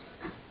 Jakes.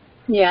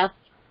 Yes.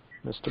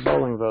 Mr.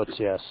 Bowling votes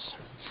yes.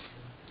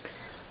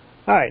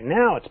 All right,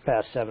 now it's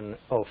past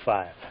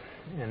 7:05.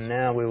 And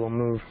now we will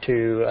move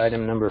to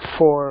item number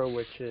 4,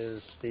 which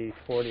is the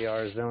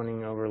 40R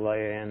zoning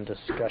overlay and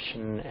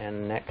discussion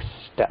and next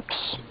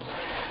steps.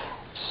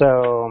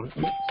 So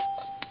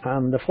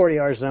the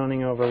 40R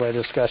zoning overlay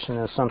discussion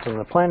is something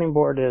the planning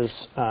board is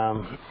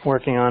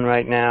working on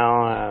right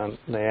now.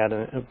 They had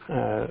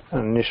an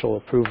initial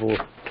approval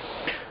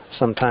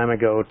some time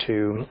ago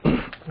to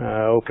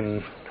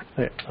open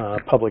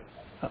public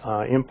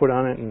input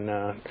on it, and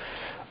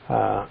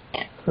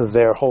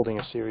they're holding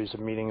a series of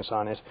meetings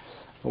on it.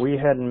 We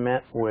had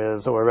met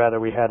with, or rather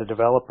we had a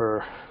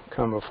developer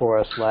come before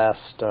us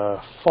last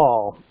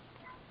fall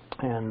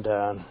and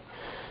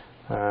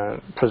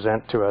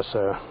present to us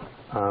a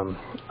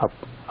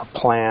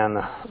plan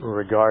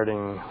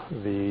regarding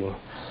the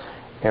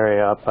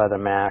area up by the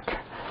MAC,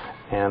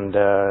 and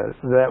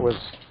that was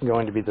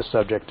going to be the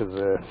subject of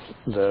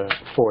the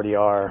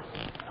 40R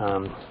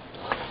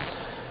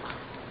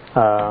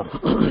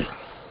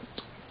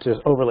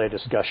overlay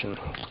discussion.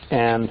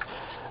 And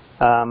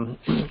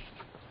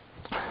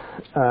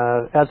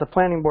as the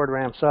planning board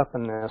ramps up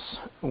in this,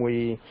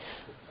 we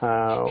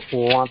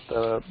want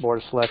the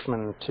Board of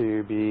Selectmen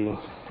to be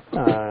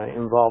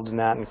involved in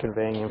that and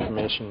conveying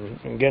information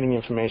and getting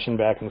information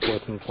back and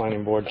forth from the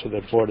planning board to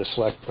the Board of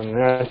Selectmen.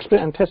 And I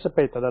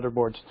anticipate that other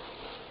boards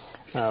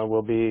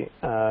will be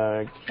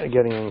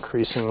getting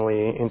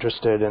increasingly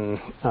interested and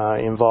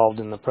involved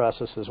in the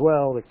process as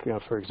well.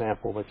 For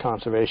example, the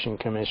Conservation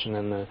Commission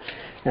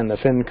and the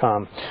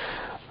FinCom.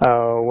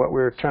 What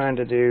we're trying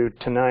to do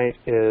tonight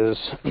is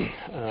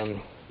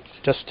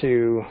just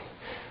to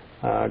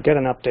get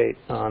an update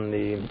on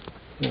the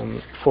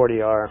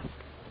 40R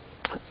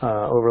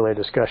overlay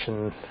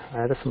discussion,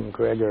 either from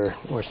Greg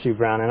or Sue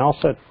Brown, and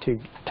also to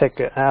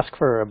ask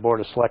for a Board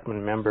of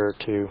Selectmen member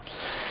to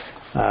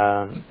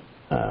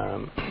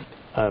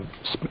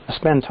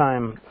spend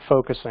time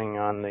focusing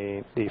on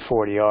the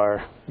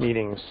 40R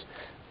meetings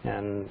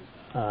and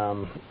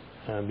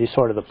be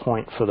sort of the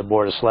point for the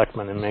Board of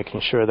Selectmen and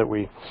making sure that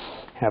we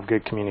have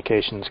good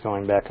communications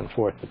going back and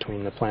forth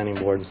between the Planning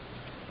Board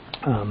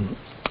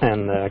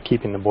and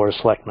keeping the Board of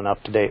Selectmen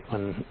up to date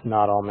when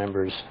not all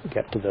members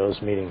get to those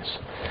meetings.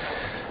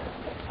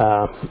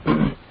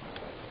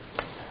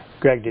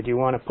 Greg, did you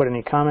want to put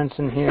any comments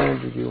in here?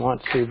 Did you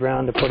want Sue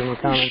Brown to put any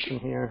comments in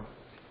here?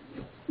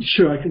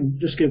 Sure, I can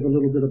just give a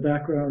little bit of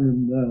background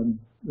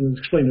and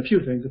explain a few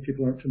things if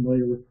people aren't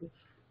familiar with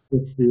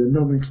the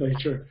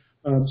nomenclature.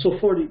 So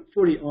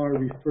 40R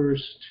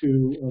refers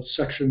to a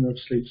section of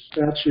state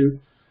statute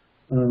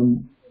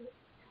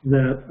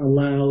that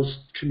allows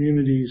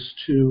communities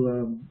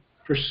to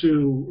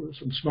pursue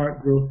some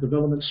smart growth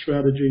development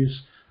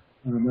strategies.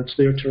 That's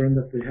their term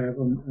that they have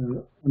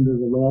under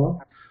the law.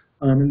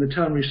 And the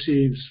town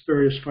receives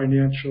various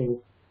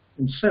financial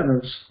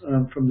incentives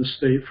from the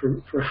state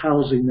for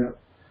housing that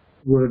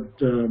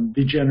would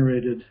be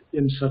generated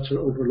in such an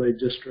overlay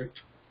district.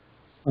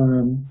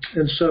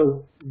 And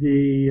so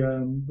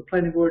the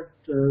Planning Board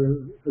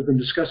has been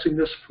discussing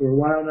this for a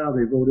while now.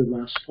 They voted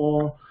last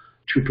fall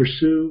to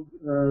pursue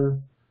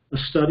a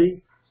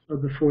study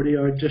of the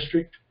 40R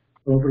district,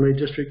 overlay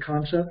district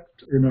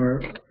concept in our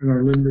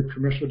limited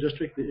commercial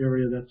district, the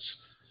area that's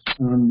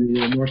on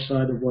the north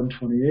side of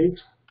 128.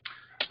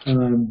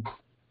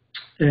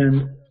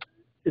 And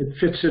it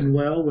fits in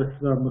well with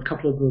a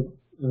couple of the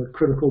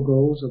critical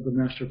goals of the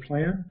master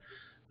plan,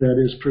 that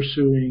is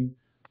pursuing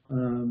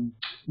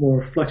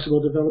more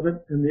flexible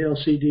development in the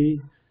LCD,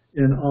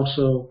 and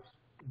also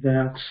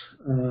that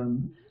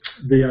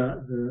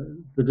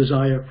the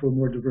desire for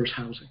more diverse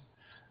housing.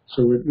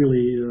 So it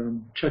really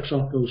checks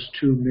off those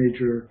two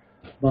major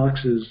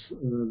boxes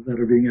that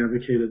are being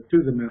advocated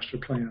through the master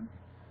plan.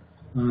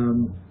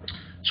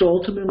 So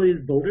ultimately,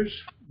 voters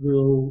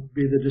will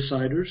be the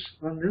deciders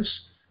on this.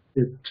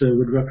 It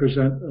would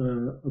represent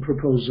a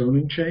proposed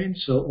zoning change.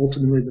 So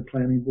ultimately, the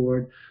Planning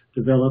Board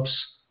develops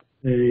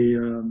a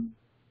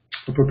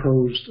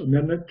proposed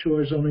amendment to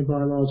our zoning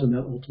bylaws, and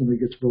that ultimately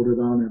gets voted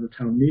on at a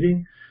town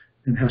meeting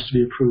and has to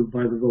be approved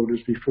by the voters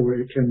before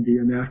it can be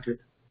enacted.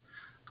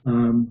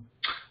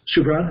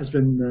 Sue Brown has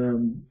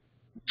been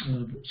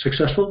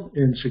successful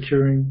in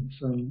securing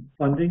some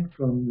funding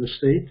from the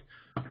state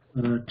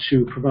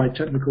to provide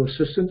technical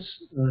assistance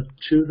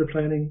to the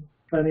planning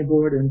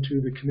board and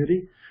to the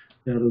committee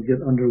that'll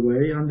get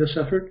underway on this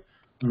effort.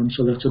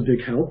 So that's a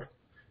big help,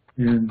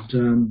 and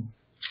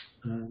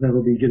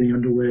that'll be getting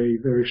underway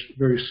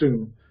very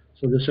soon.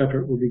 So this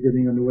effort will be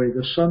getting underway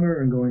this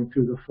summer and going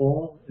through the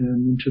fall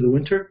and into the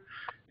winter.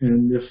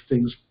 And if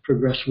things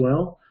progress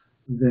well,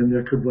 then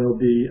there could well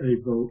be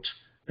a vote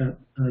at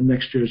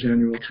next year's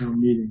annual town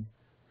meeting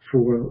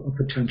for a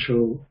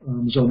potential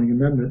zoning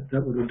amendment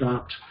that would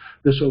adopt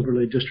this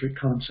overlay district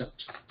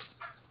concept.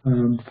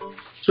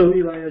 So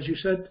Eli, as you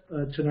said,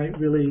 tonight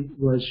really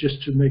was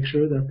just to make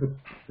sure that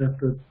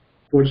the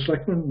Board of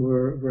Selectmen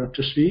were up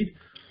to speed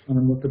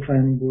on what the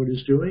Planning Board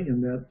is doing,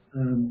 and that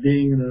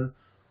being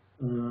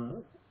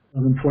an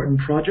important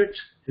project,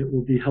 it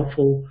will be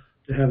helpful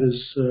to have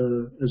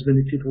as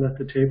many people at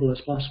the table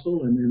as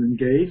possible and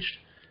engaged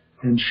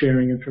and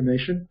sharing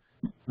information.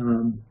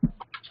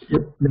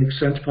 It makes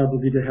sense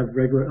probably to have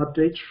regular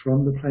updates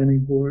from the Planning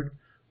Board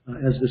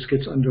as this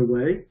gets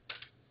underway,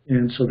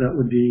 and so that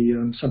would be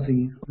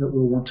something that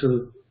we'll want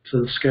to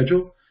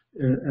schedule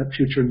at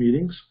future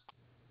meetings.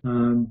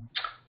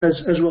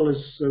 As well as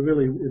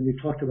really, and we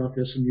talked about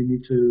this, and we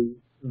need to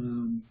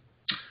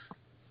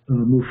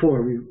move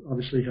forward. We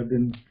obviously have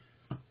been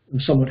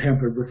somewhat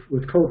hampered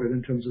with COVID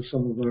in terms of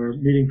some of our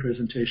meeting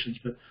presentations,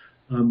 but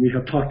we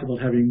have talked about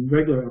having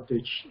regular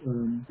updates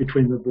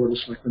between the Board of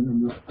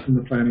Selectmen and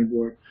the Planning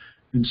Board,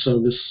 and so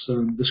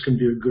this can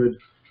be a good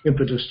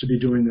impetus to be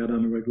doing that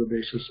on a regular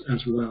basis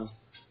as well.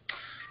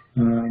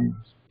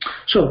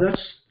 So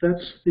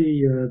that's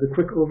the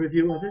quick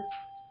overview of it.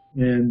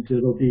 And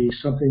it'll be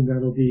something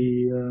that'll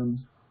be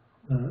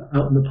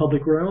out in the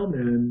public realm,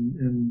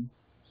 and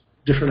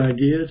different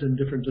ideas and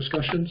different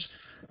discussions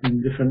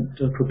and different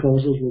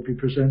proposals will be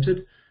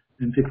presented,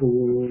 and people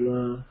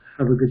will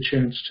have a good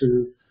chance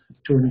to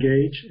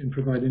engage and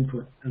provide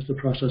input as the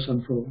process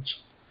unfolds.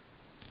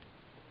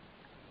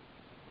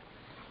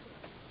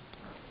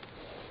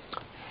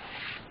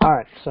 All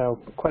right, so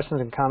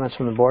questions and comments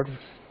from the board?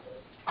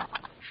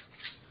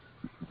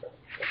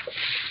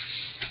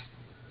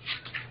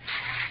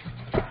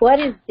 What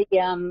is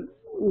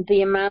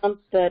the amount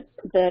that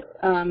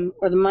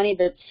or the money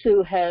that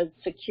Sue has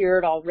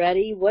secured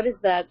already? What is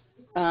that?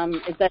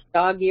 Is that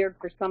dog-eared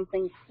for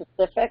something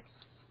specific?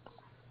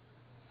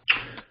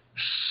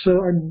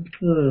 So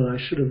I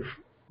should have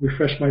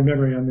refreshed my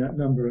memory on that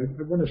number.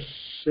 I want to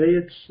say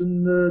it's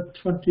in the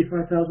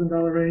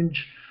 $25,000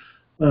 range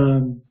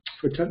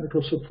for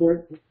technical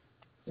support,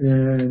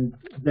 and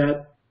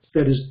that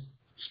is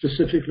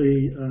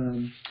specifically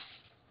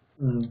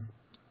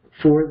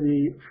for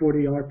the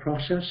 40R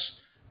process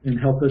and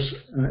help us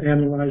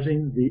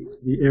analyzing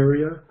the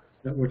area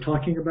that we're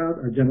talking about,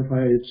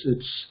 identify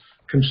its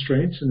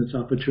constraints and its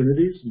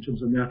opportunities in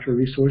terms of natural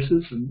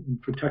resources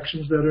and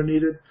protections that are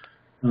needed,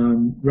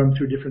 run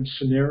through different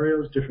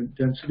scenarios, different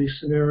density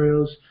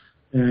scenarios,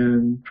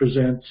 and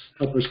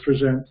help us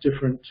present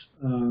different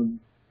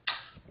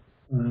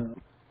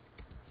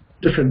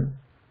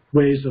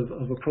ways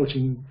of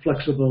approaching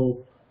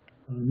flexible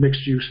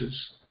mixed uses,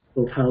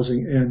 both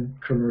housing and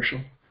commercial.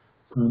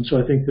 So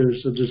I think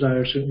there's a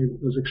desire, certainly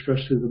was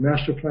expressed through the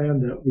master plan,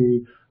 that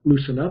we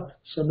loosen up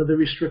some of the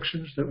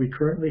restrictions that we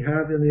currently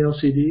have in the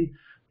LCD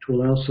to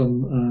allow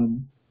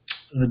some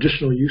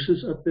additional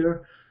uses up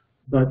there.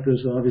 But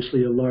there's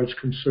obviously a large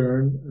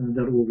concern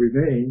that will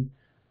remain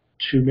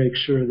to make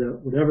sure that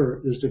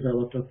whatever is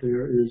developed up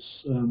there is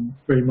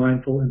very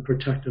mindful and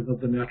protective of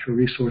the natural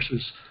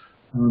resources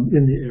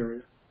in the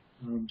area.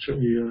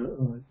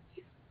 Certainly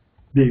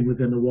being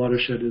within the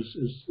watershed is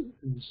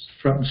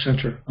front and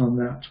center on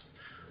that.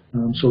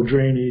 So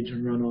drainage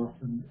and runoff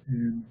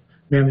and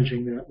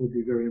managing that will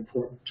be very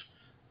important,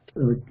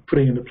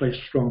 putting into place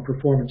strong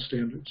performance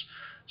standards.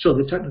 So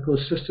the technical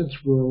assistance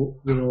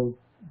will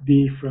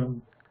be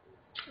from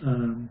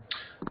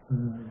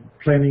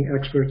planning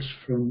experts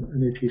from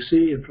an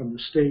APC and from the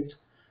state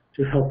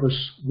to help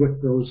us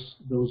with those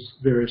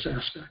various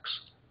aspects.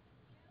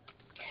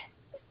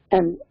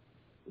 And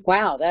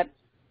wow, that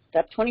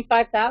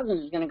 25,000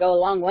 is going to go a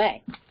long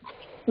way.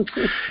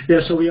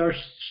 Yeah, so we are.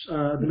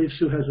 I believe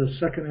Sue has a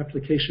second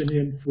application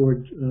in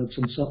for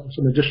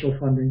some additional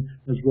funding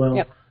as well.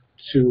 Yep.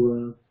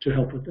 to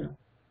help with that.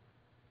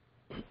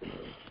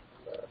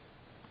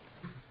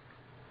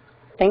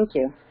 Thank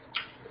you.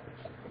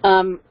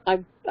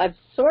 I've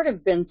sort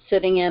of been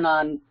sitting in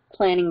on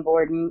planning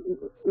board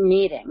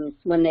meetings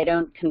when they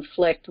don't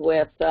conflict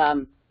with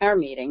our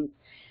meetings,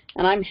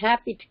 and I'm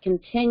happy to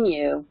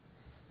continue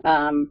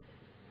and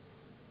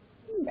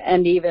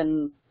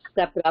even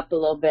step it up a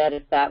little bit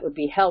if that would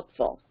be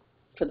helpful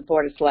for the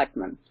Board of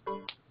Selectmen.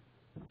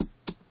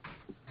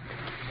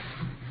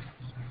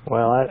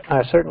 Well,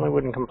 I certainly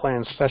wouldn't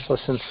complain, especially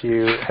since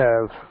you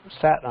have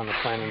sat on the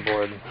planning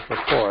board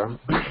before.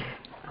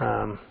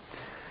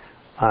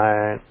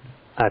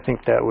 I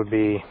think that would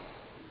be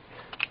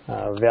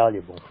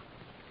valuable.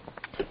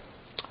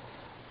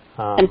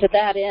 And to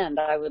that end,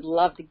 I would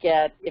love to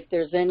get, if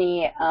there's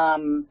any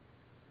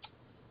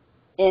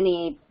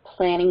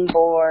planning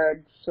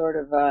board sort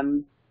of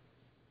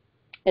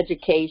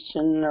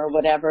education or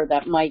whatever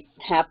that might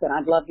happen,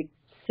 I'd love to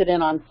sit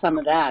in on some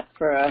of that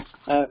for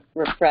a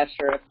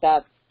refresher, if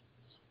that's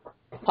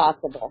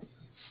possible.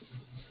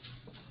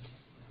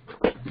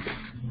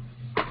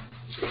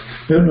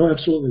 No,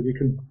 absolutely. We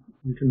can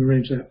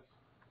arrange that.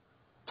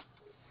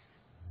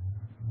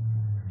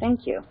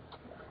 Thank you.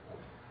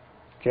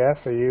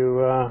 Jeff, are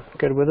you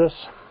good with this?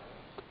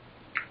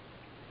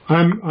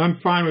 I'm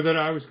fine with it.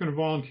 I was going to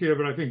volunteer,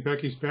 but I think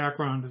Becky's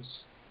background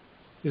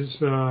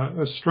is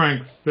a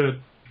strength that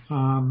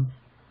I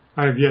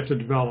have yet to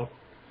develop.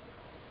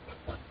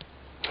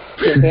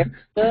 You're very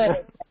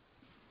good.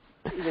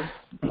 You're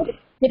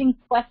getting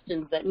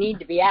questions that need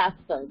to be asked,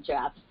 though,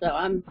 Jeff. So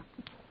I'm,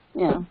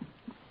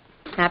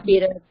 happy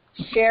to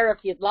share if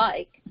you'd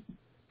like.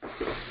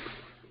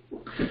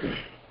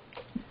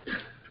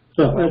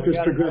 So as this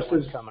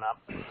progresses, coming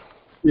up.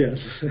 Yes,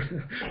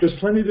 there's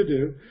plenty to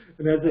do,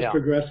 and as this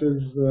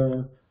progresses,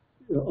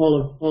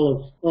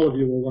 all of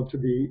you will want to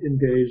be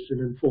engaged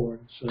and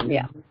informed. So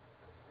yeah,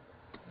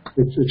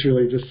 it's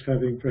really just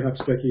having perhaps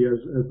Becky as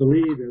the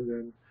lead, and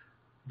then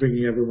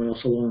bringing everyone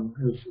else along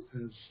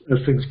as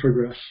things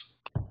progress.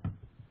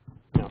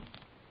 Yeah.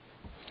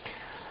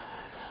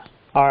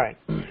 All right.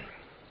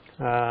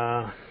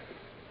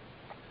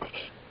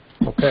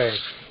 Okay,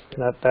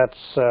 that's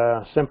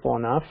simple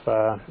enough.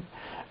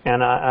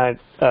 And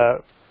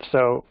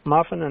so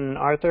Muffin and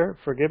Arthur,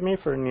 forgive me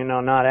for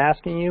not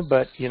asking you,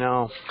 but bye.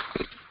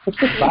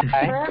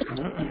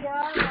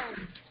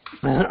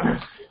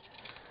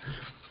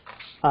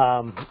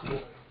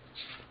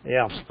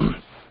 Yeah.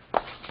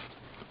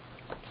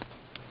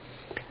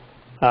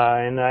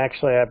 And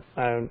actually,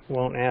 I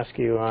won't ask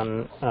you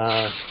on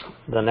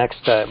the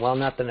next. Well,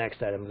 not the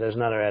next item. There's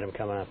another item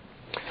coming up.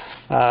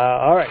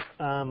 All right.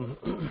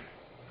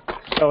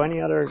 So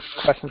any other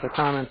questions or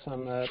comments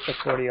on the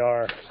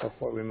 40R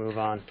before we move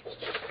on?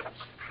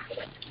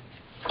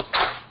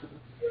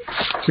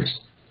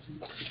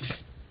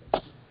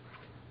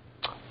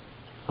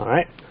 All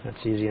right,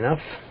 that's easy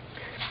enough.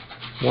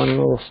 One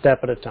little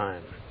step at a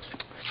time.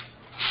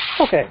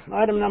 Okay,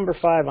 item number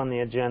 5 on the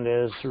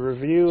agenda is to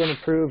review and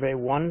approve a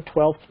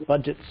 1/12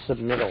 budget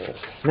submittal.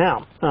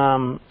 Now,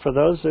 for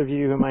those of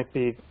you who might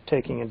be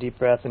taking a deep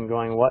breath and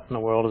going, what in the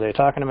world are they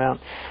talking about?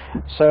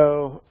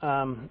 So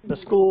the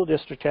school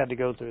district had to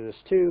go through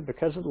this too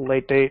because of the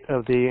late date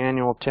of the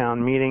annual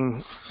town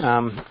meeting.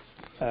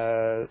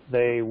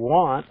 They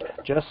want,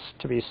 just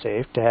to be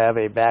safe, to have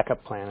a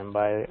backup plan, and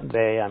by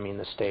they I mean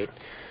the state,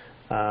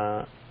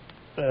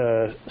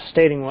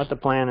 stating what the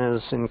plan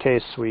is in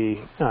case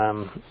we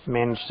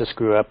manage to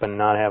screw up and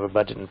not have a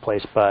budget in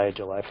place by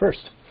July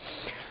 1st.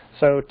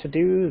 So to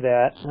do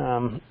that,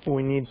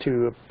 we need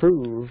to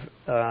approve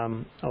a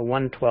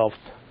 1/12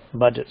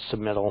 budget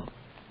submittal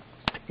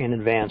in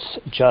advance,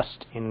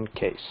 just in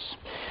case.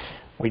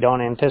 We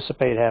don't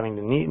anticipate having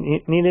to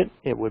need it.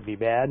 It would be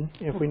bad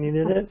if we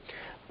needed it,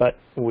 but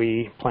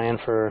we plan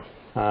for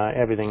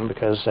everything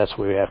because that's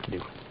what we have to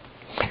do.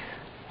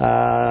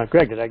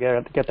 Greg, did I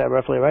get that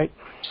roughly right?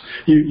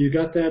 You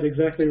got that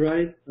exactly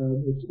right.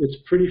 It's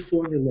pretty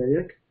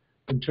formulaic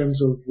in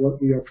terms of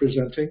what we are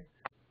presenting.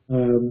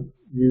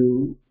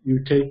 You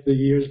take the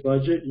year's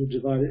budget, you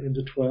divide it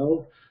into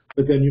 12,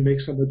 but then you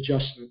make some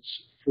adjustments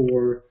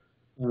for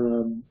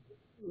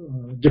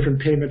different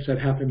payments that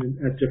happen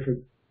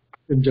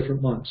in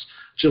different months.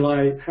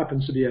 July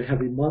happens to be a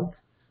heavy month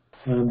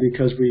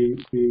because we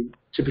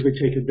typically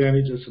take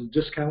advantage of some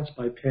discounts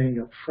by paying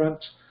up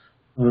front.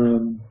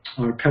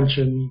 Our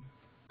pension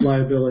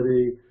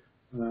liability,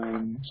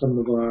 some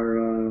of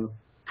our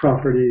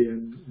property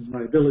and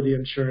liability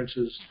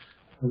insurances,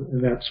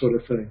 and that sort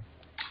of thing.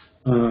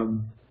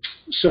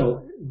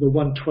 So the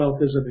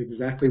 1/12 isn't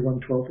exactly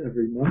 1/12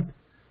 every month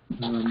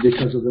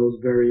because of those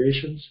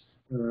variations.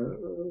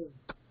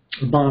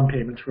 Bond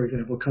payments, for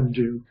example, come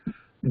due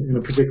in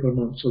a particular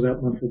month, so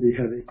that month will be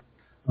heavy.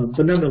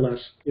 But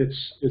nonetheless,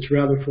 it's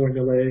rather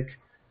formulaic.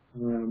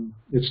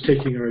 It's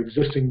taking our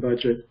existing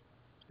budget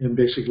and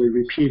basically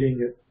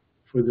repeating it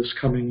for this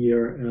coming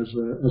year as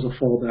a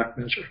fallback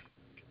measure.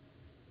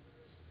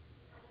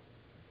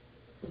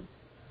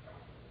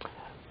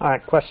 All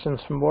right,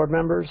 questions from board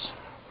members?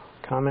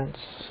 Comments?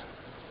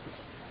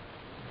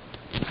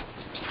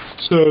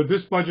 So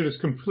this budget is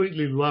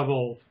completely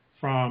level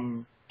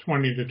from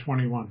 20 to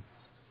 21.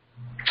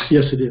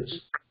 Yes, it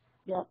is.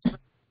 Yep.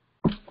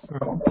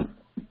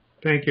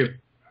 Thank you.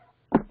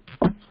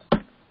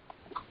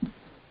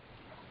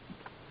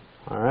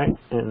 All right,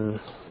 and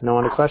no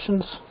other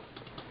questions?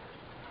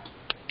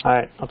 All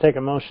right, I'll take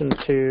a motion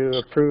to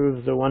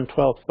approve the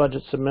 1/12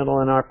 budget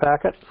submittal in our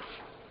packet.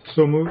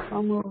 So moved.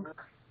 I'll move.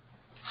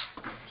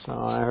 So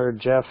I heard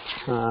Jeff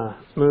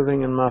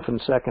moving and Muffin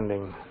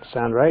seconding.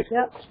 Sound right?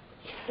 Yep.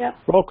 Yep.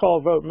 Roll call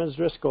vote, Ms.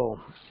 Driscoll.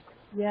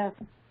 Yes.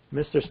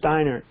 Mr.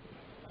 Steinert.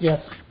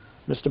 Yes.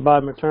 Mr.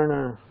 Bob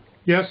McTurner.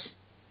 Yes.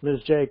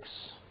 Ms. Jakes.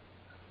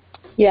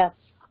 Yes.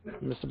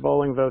 Mr.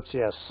 Bowling votes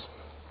yes.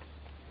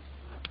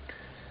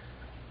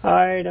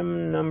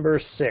 Item number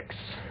 6.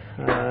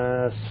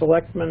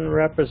 Selectmen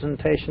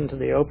representation to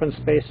the Open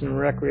Space and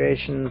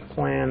Recreation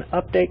Plan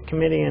Update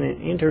Committee and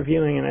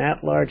interviewing an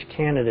at-large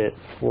candidate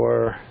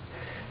for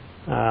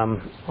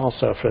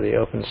also for the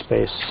Open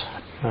Space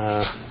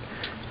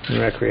and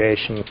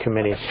Recreation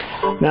Committee.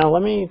 Now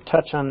let me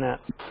touch on that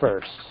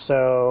first.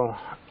 So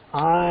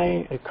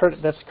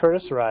that's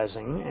Curtis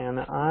Rising, and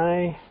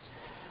I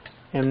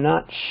am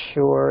not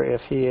sure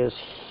if he is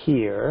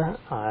here.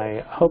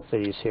 I hope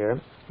that he's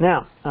here.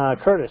 Now,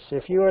 Curtis,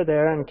 if you are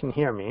there and can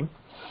hear me,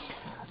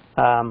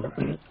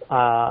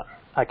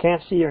 I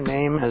can't see your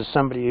name as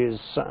somebody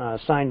who's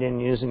signed in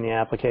using the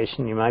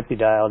application. You might be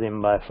dialed in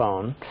by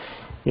phone.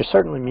 You're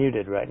certainly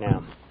muted right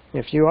now.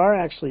 If you are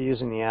actually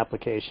using the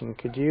application,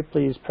 could you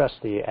please press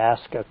the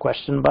Ask a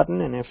Question button?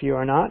 And if you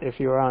are not, if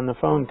you are on the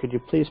phone, could you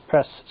please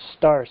press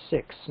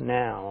 *6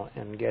 now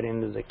and get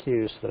into the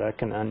queue so that I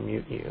can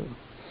unmute you?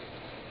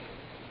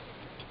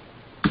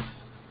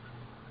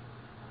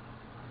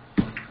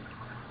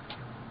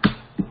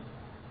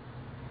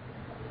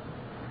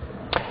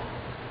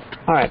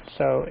 All right,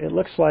 so it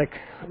looks like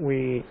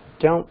we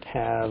don't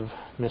have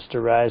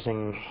Mr.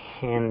 Rising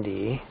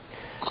handy.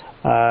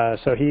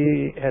 So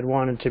he had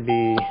wanted to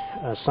be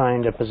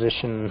assigned a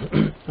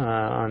position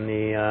on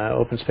the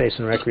Open Space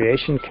and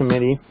Recreation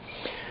Committee.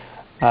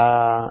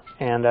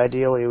 And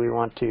ideally, we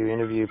want to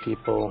interview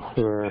people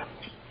who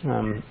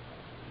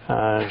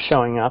are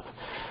showing up.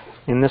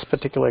 In this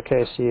particular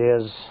case, he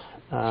has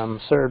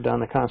served on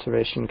the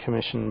Conservation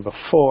Commission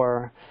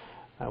before.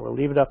 I will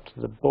leave it up to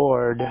the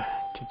board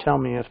to tell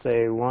me if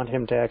they want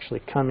him to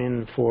actually come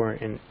in for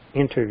an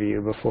interview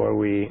before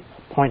we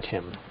appoint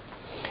him.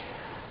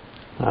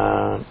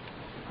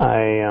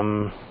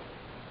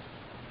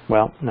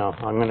 Well, no,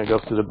 I'm going to go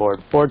to the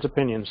board. Board's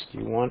opinions. Do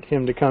you want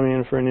him to come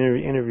in for an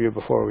interview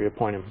before we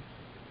appoint him?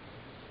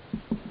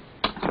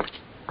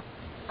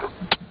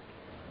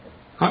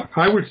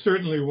 I would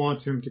certainly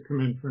want him to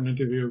come in for an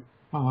interview,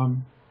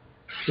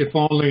 if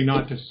only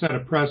not to set a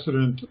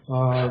precedent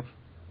of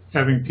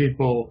having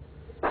people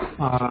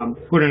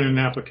put in an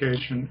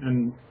application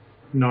and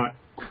not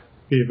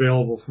be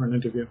available for an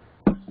interview.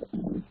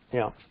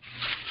 Yeah.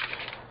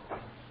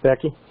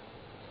 Becky?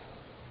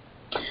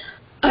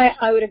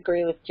 I would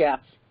agree with Jeff.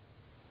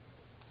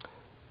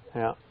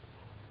 Yeah.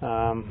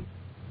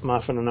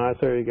 Muffin and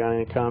Arthur, you got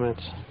any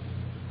comments?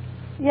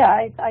 Yeah,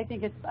 I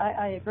think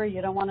I agree.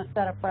 You don't want to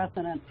set a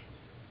precedent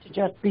to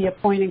just be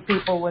appointing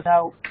people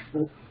without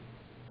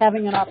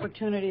having an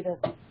opportunity to,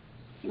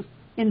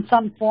 in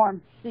some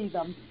form, see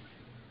them.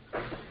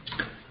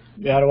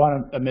 Yeah, I don't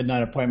want a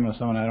midnight appointment with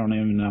someone I don't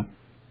even know.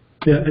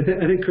 Yeah,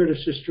 I think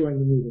Curtis just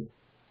joined the meeting.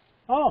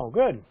 Oh,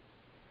 good.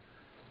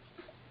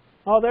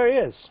 Oh, there he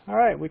is. All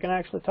right, we can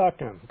actually talk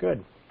to him.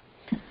 Good.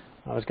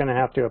 I was going to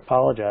have to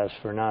apologize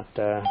for not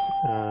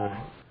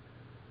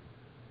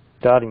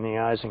dotting the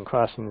I's and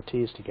crossing the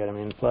T's to get him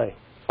in play.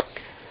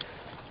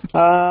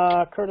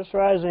 Curtis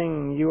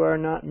Rising, you are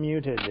not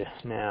muted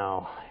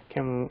now.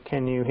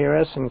 Can you hear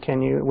us,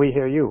 and we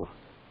hear you?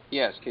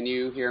 Yes, can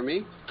you hear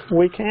me?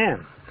 We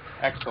can.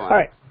 Excellent. All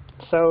right.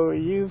 So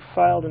you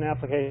filed an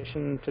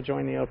application to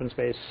join the Open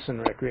Space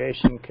and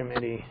Recreation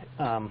Committee.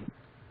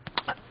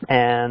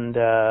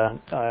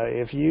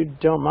 If you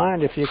don't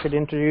mind, if you could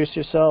introduce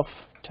yourself,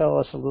 tell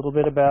us a little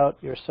bit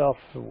about yourself,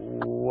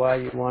 why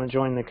you want to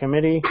join the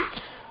committee,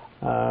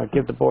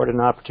 give the board an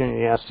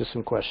opportunity to ask you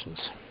some questions.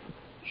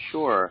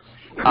 Sure.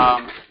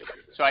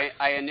 So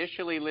I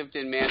initially lived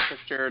in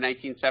Manchester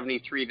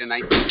 1973 to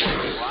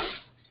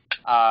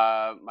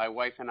 1971. My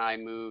wife and I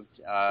moved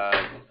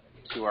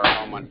to our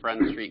home on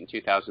Friend Street in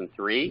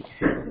 2003.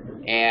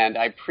 And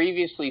I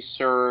previously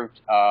served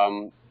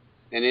an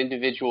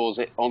individual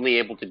who was only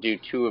able to do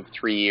 2 of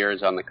 3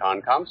 years on the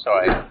Concom. So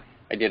I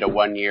did a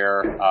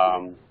 1-year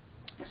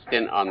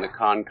stint on the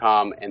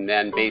Concom. And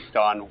then based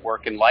on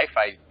work and life,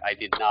 I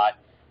did not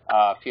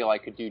feel I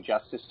could do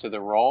justice to the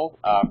role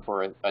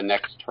for a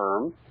next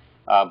term.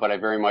 But I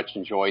very much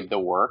enjoyed the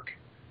work.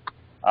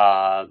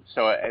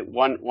 So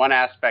one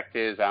aspect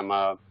is I'm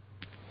a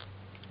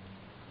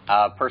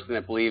person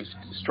that believes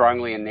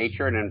strongly in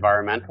nature and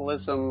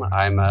environmentalism.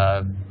 I'm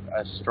a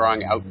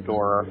strong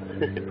outdoor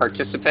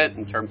participant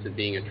in terms of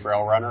being a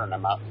trail runner and a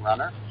mountain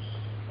runner.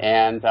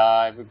 And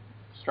I have a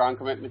strong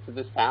commitment to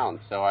this town.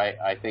 So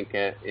I think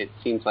it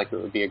seems like it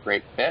would be a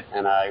great fit,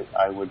 and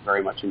I would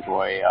very much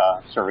enjoy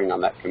serving on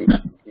that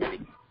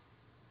committee.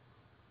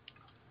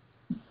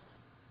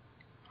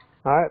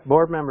 All right,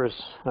 board members,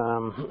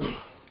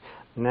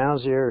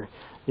 now's your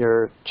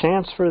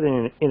chance for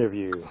the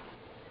interview.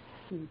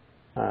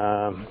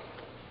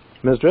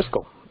 Ms.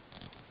 Driscoll.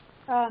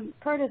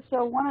 Curtis,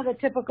 so one of the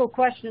typical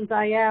questions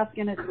I ask,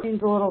 and it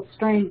seems a little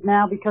strange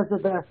now because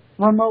of the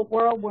remote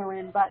world we're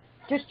in, but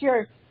just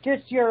your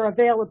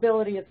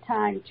availability of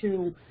time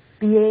to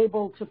be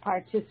able to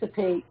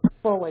participate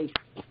fully.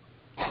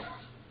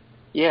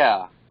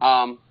 Yeah.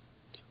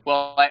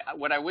 Well,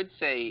 what I would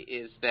say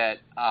is that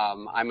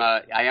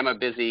I am a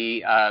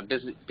busy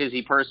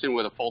person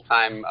with a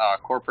full-time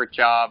corporate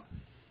job.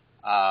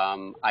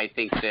 I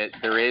think that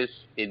there is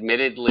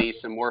admittedly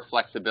some more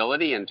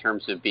flexibility in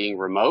terms of being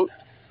remote.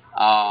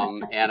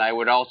 And I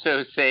would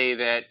also say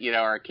that,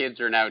 our kids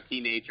are now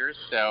teenagers.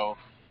 So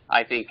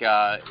I think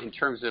in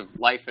terms of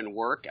life and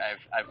work,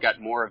 I've got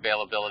more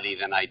availability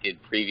than I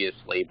did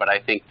previously. But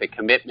I think the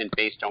commitment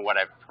based on what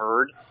I've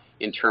heard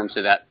in terms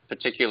of that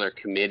particular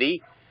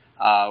committee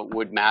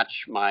would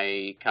match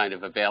my kind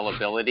of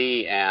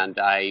availability. And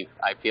I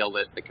feel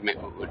that the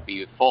commitment would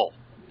be full.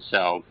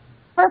 So.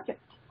 Perfect.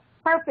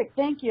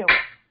 Thank you.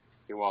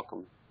 You're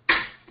welcome.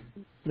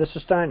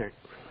 Mr. Steiner.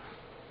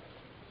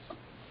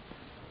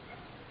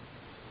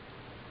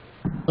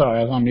 Sorry,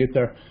 I was on mute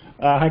there.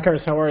 Hi,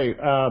 Curtis. How are you?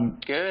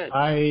 Good.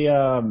 I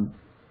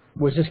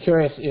was just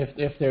curious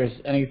if there's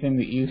anything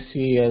that you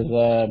see as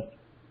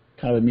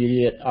kind of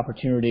immediate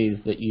opportunities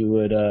that you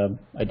would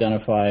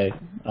identify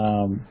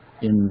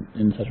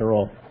in such a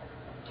role.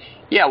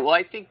 Yeah, well,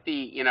 I think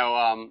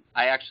I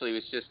actually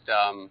was just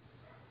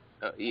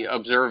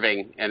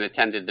observing and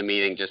attended the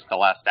meeting just the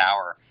last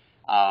hour.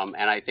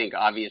 And I think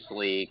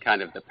obviously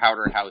kind of the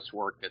Powder House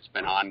work that's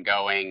been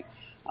ongoing,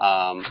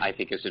 I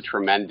think is a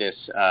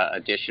tremendous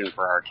addition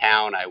for our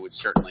town. I would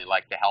certainly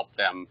like to help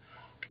them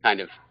kind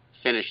of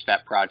finish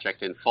that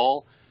project in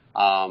full.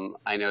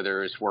 I know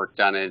there is work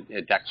done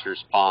at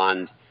Dexter's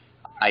Pond.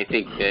 I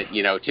think that,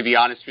 to be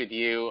honest with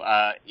you,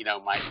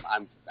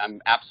 I'm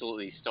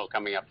absolutely still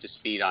coming up to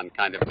speed on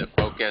kind of the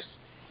focus.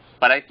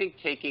 But I think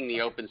taking the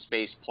open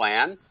space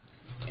plan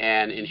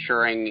and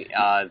ensuring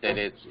that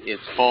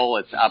it's full,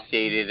 it's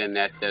updated, and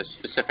that the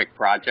specific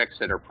projects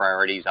that are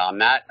priorities on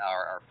that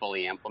are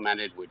fully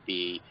implemented would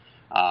be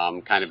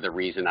kind of the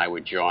reason I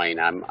would join.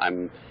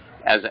 I'm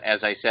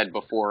as I said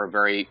before,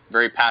 very,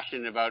 very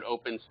passionate about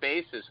open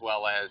space, as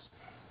well as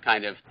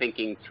kind of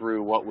thinking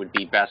through what would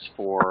be best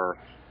for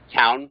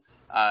town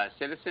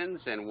citizens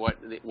and what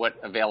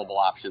available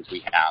options we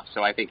have.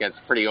 So I think that's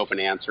a pretty open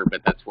answer,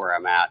 but that's where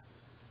I'm at.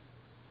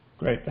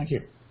 Great, thank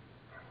you.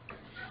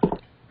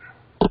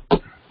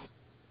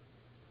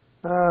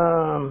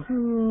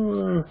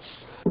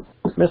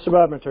 Mr.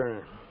 Bob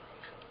Turner.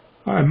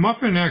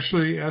 Muffin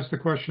actually asked the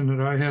question that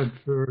I had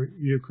for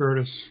you,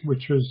 Curtis,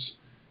 which is,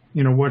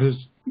 what had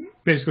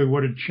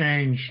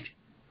changed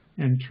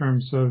in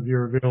terms of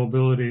your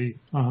availability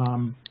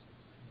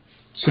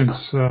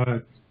since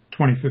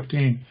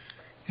 2015.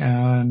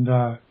 And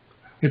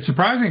it's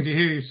surprising to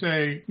hear you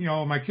say,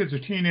 my kids are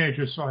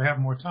teenagers, so I have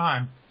more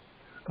time.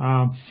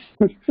 That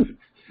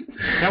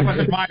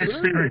wasn't my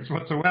experience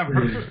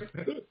whatsoever.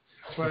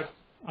 But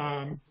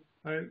we'll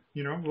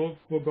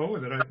go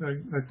with it.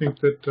 I think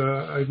that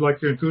I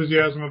like your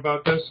enthusiasm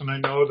about this, and I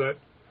know that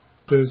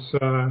there's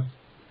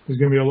there's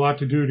going to be a lot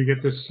to do to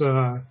get this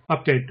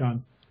update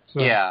done.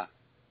 So. Yeah,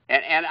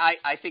 and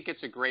I think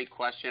it's a great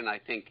question. I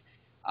think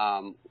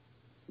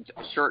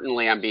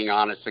certainly, I'm being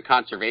honest, the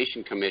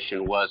Conservation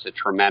Commission was a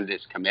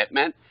tremendous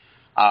commitment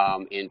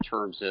in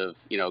terms of,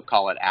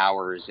 call it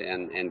hours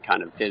and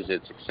kind of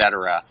visits, et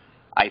cetera.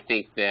 I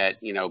think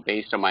that,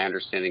 based on my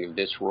understanding of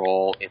this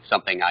role, it's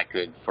something I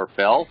could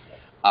fulfill.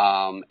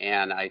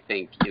 And I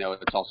think,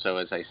 it's also,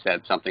 as I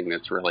said, something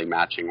that's really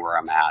matching where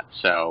I'm at.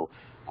 So,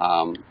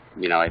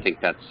 I think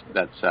that's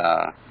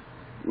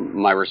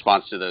my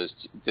response to those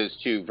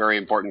two very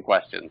important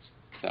questions.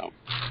 So.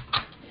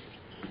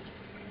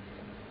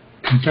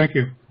 Thank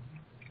you.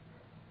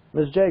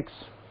 Ms. Jakes.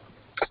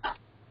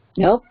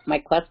 Nope, my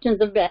questions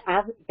have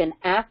been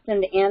asked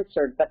and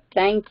answered, but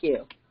thank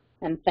you.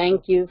 And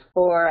thank you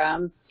for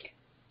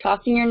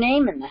tossing your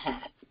name in the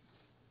hat.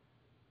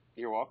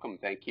 You're welcome.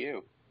 Thank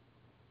you.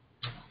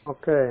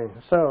 Okay,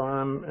 so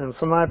and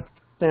from my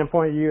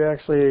standpoint, you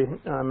actually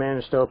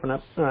managed to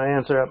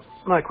answer up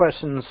my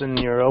questions in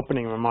your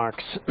opening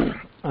remarks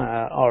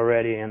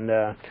already, and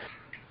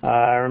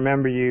I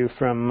remember you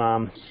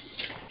from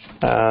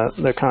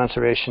the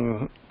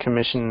Conservation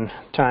Commission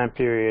time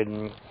period,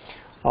 and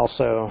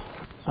also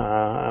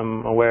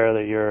I'm aware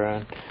that you're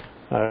a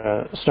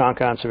strong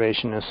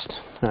conservationist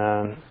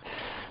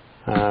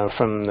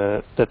from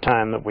the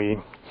time that we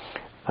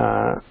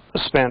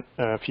spent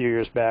a few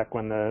years back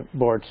when the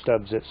board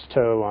stubs its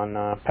toe on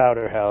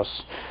Powder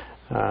House.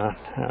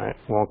 I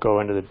won't go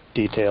into the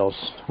details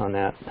on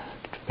that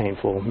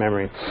painful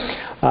memory.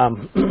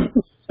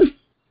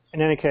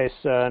 In any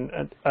case,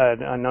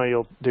 I know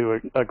you'll do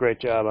a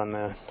great job on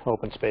the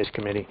Open Space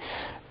Committee.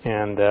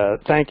 And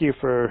thank you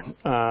for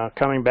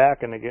coming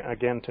back and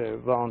again to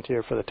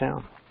volunteer for the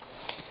town.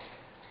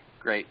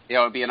 Great. It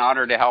would be an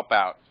honor to help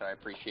out, so I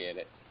appreciate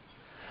it.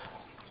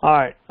 All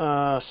right.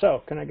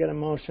 So can I get a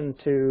motion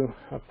to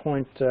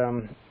appoint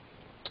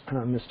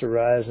Mr.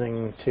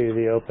 Rising to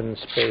the Open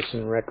Space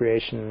and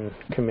Recreation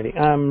Committee?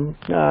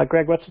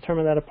 Greg, what's the term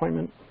of that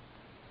appointment?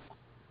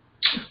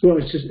 Well,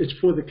 it's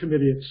for the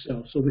committee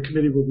itself. So the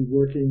committee will be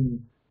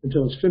working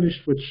until it's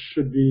finished, which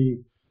should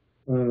be,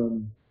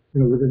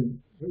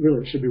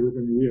 it should be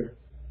within a year.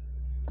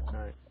 All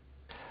right.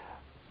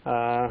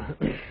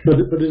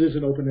 But it is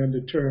an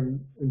open-ended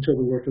term until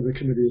the work of the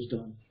committee is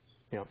done.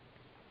 Yeah.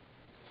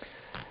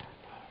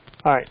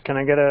 All right. Can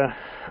I get a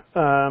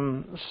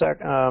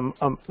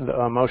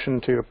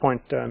motion to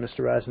appoint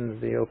Mr. Rising to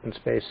the Open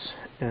Space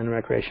and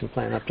Recreation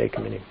Plan Update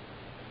Committee?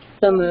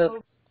 So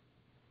moved.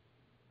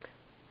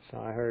 So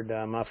I heard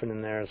Muffin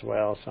in there as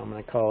well, so I'm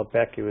going to call it.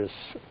 Becky was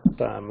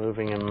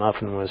moving and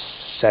Muffin was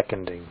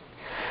seconding.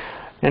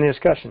 Any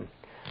discussion?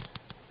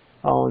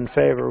 All in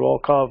favor, roll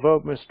call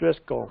vote. Ms.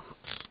 Driscoll?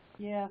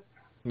 Yeah.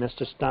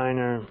 Mr.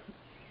 Steiner?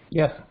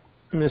 Yes.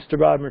 Mr.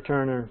 Bodmer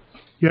Turner?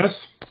 Yes?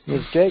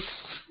 Ms. Jakes?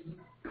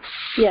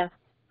 Yes.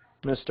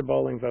 Mr.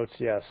 Bowling votes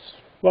yes.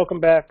 Welcome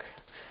back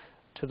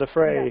to the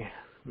fray,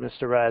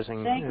 Mr.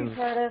 Rising. Thank you,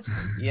 Curtis.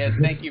 Yes,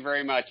 thank you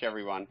very much,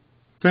 everyone.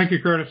 Thank you,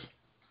 Curtis.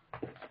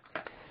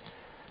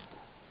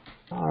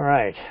 All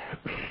right.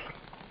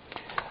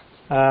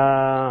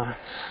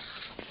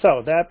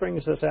 So that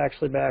brings us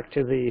actually back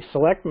to the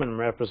Selectmen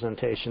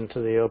representation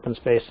to the Open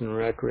Space and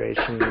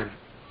Recreation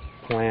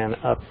Plan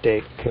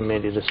Update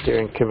Committee, the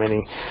steering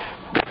committee.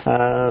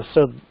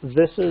 So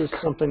this is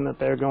something that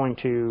they're going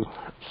to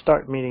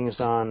start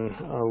meetings on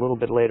a little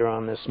bit later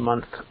on this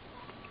month.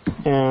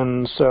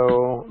 And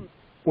so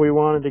we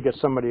wanted to get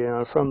somebody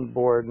from the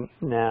board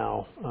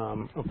now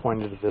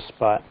appointed to this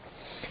spot.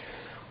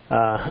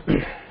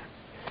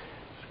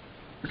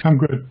 I'm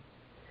good.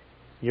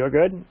 You're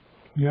good?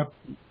 Yep.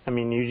 I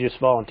mean, you just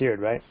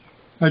volunteered, right?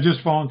 I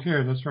just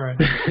volunteered, that's right.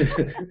 That's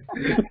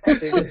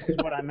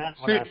what I meant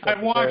when See,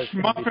 I watched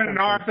Muffin and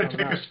Arthur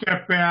take a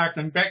step back,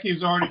 and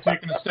Becky's already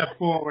taken a step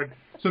forward.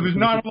 So there's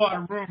not a lot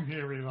of room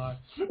here, Eli.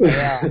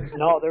 Yeah,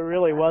 no, there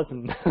really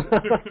wasn't.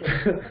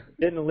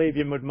 Didn't leave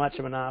you with much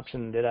of an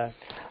option, did I?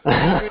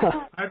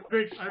 I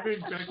think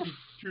Becky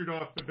chewed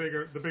off the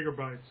bigger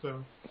bite.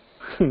 So.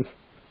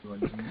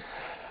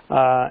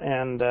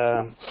 And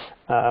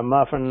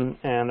Muffin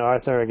and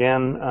Arthur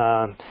again.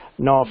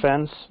 No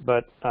offense,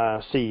 but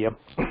see you.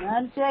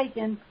 None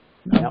taken.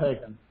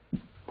 Yep.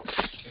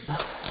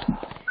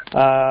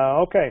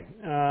 Okay.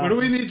 What do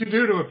we need to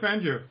do to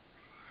offend you?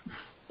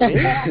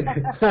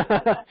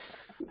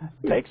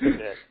 Takes a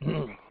bit.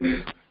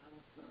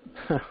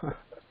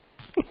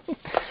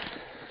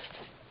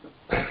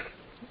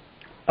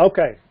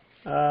 Okay.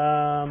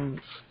 All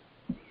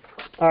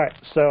right.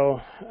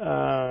 So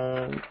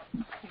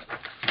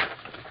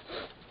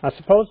I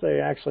suppose they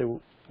actually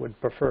would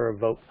prefer a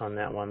vote on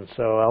that one.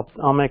 So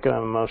I'll make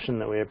a motion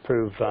that we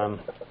approve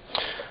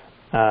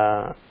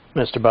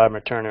Mr.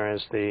 Bodmer Turner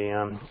as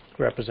the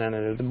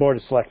representative, the Board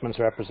of Selectmen's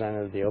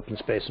representative of the Open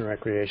Space and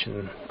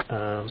Recreation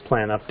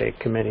Plan Update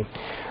Committee.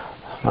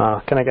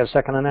 Can I get a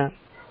second on that?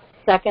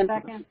 Second.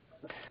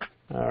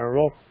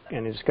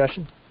 Any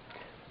discussion?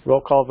 Roll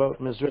call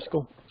vote. Ms.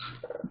 Driscoll?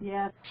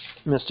 Yes.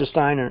 Mr.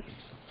 Steiner?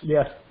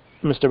 Yes.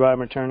 Mr.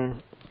 Bodmer Turner?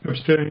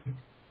 Abstain.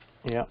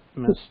 Yep,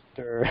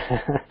 Mr.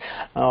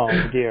 Oh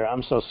dear,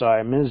 I'm so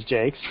sorry, Ms.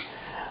 Jakes.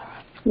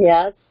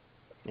 Yes.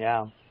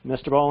 Yeah,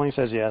 Mr. Bowling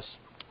says yes.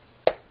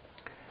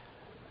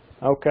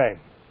 Okay.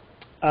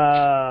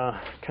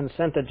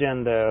 Consent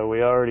agenda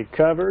we already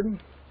covered.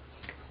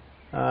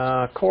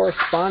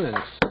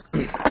 Correspondence.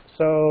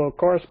 So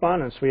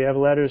correspondence, we have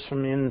letters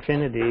from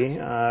Infinity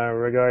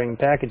regarding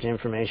package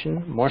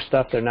information. More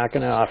stuff they're not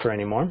going to offer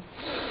anymore.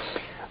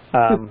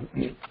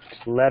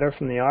 Letter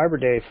from the Arbor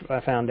Day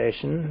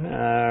Foundation,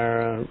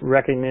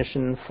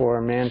 recognition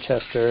for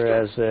Manchester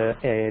as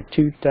a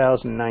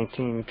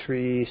 2019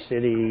 Tree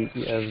City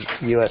of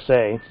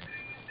USA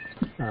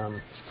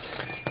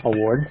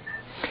award.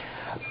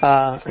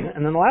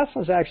 And then the last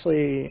one's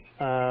actually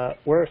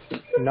worth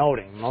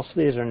noting. Most of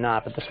these are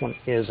not, but this one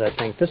is, I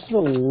think. This is a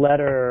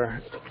letter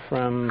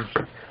from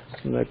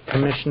the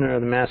Commissioner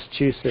of the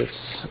Massachusetts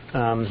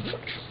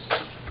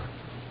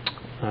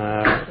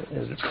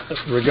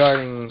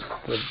regarding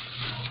the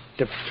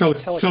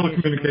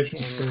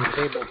telecommunications and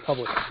cable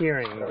public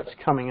hearing that's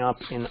coming up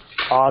in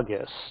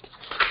August.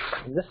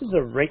 And this is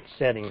a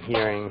rate-setting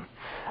hearing,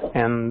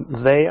 and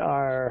they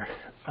are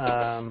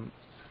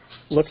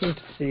looking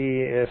to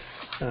see if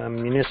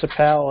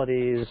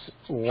municipalities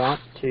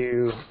want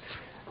to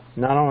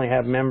not only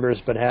have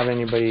members but have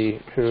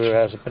anybody who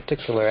has a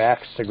particular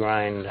axe to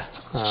grind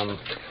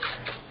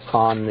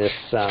on this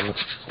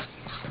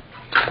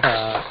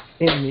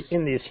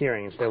in these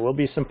hearings. There will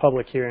be some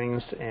public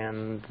hearings,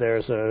 and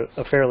there's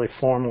a fairly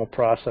formal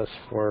process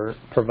for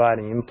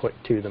providing input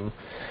to them.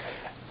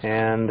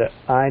 And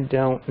I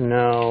don't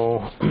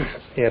know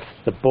if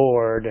the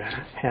board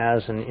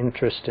has an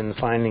interest in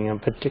finding a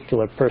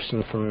particular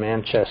person from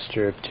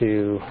Manchester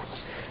to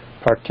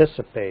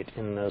participate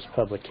in those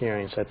public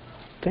hearings. I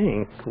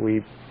think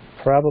we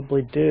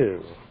probably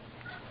do.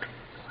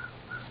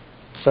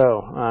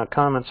 So,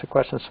 comments or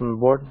questions from the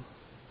board?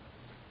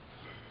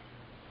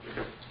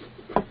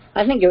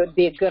 I think it would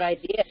be a good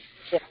idea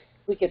if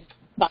we could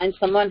find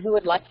someone who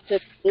would like to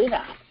do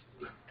that.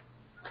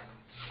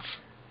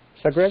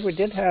 So, Greg, we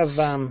did have,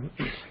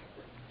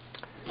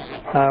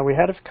 we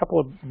had a couple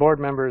of board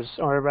members,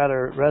 or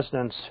rather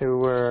residents, who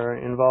were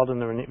involved in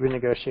the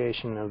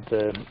renegotiation of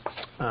the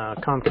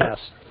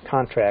Comcast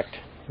contract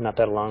not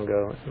that long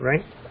ago,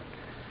 right?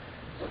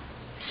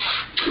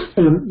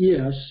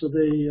 Yes, so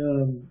they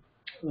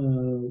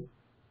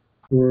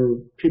were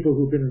people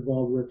who've been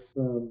involved with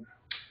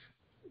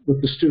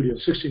the studio,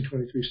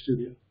 1623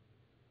 studio.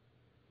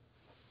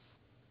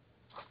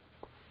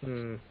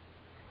 Hmm.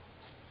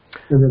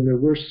 And then there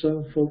were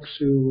some folks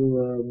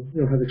who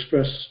have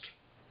expressed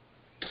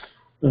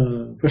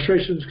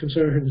frustrations,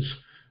 concerns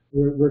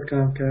with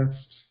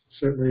Comcast.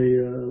 Certainly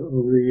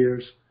over the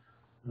years,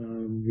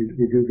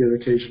 we do get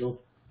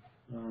occasional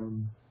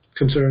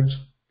concerns,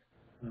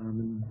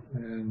 and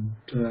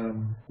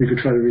we could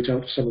try to reach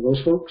out to some of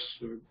those folks,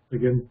 or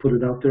again put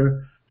it out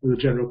there to the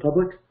general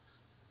public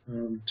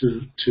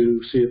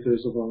to see if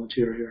there's a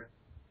volunteer here.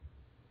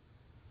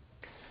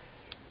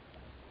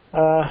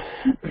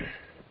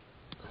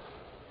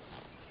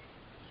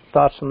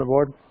 Thoughts from the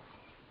board?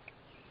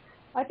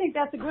 I think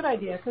that's a good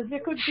idea, because there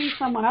could be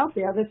someone out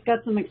there that's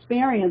got some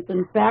experience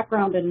and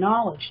background and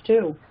knowledge,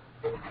 too.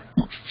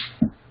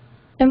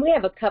 And we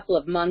have a couple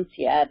of months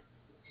yet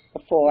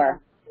before.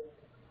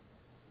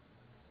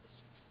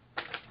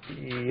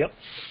 Yep.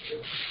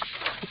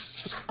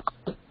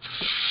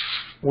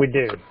 We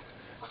do.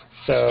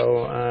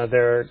 So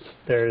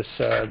there's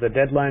the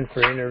deadline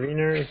for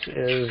interveners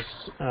is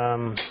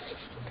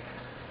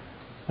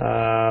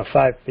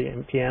 5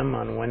 p.m.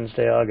 on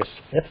Wednesday, August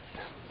 5th.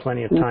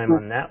 Plenty of time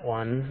on that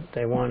one.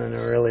 They want an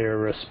earlier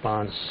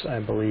response, I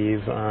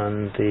believe,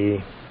 on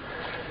the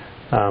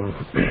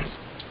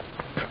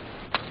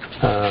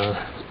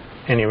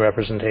any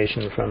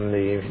representation from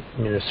the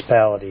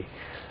municipality.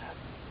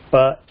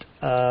 But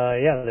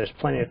yeah, there's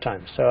plenty of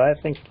time. So I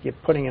think you're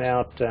putting it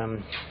out to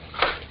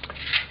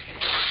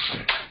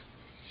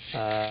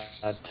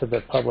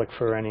the public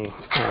for any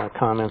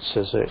comments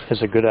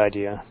is a good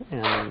idea,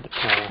 and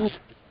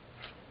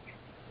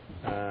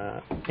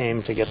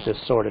aim to get this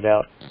sorted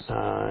out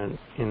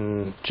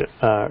in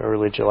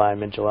early July,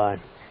 mid-July.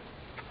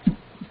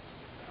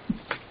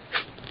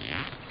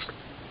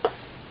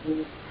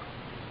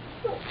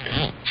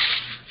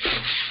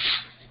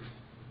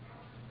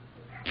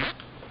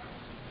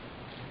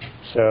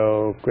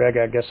 So, Greg,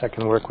 I guess I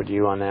can work with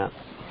you on that.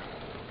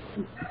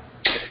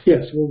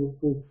 Yes, we'll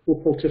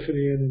pull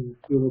Tiffany in and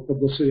do a little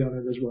publicity on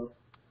it as well.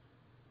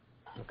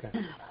 Okay.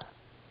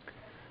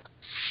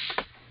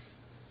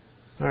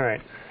 All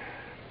right.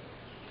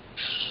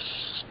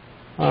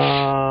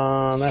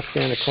 That's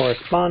the end of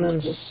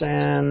correspondence,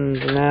 and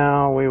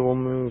now we will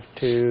move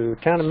to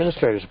Town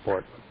Administrator's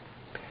Report.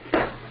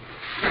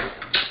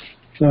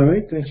 All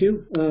right, thank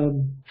you.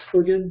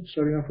 Again,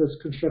 starting off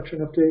with construction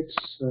updates.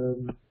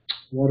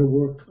 Water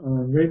work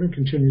on Raymond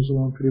continues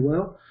along pretty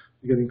well.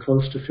 We're getting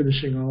close to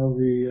finishing all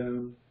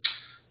the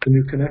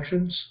new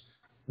connections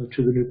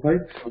to the new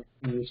pipe,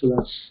 so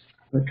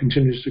that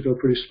continues to go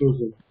pretty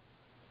smoothly.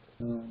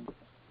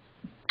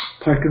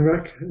 Park and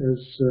Rec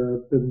has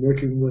been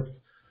working with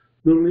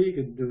Little League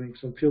and doing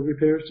some field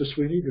repairs to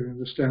Sweeney during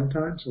this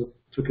downtime, so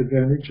took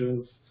advantage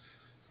of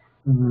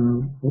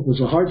what was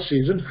a hard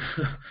season,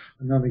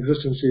 a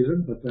non-existent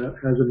season, but that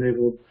has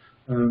enabled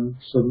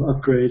some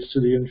upgrades to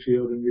the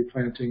infield and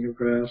replanting of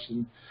grass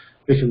and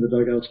making the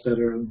dugouts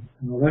better and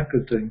all that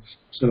good things.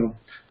 So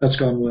that's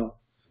gone well.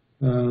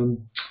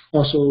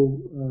 Also,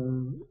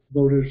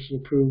 voters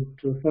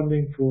approved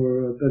funding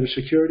for better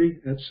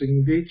security at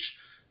Singing Beach,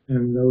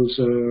 and those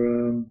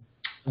are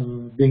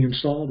being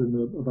installed and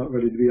about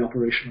ready to be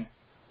operational.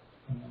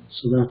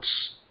 So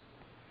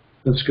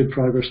that's good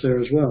progress there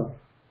as well.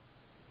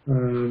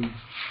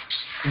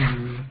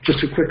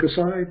 Just a quick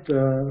aside,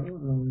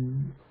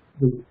 the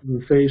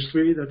phase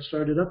 3 that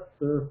started up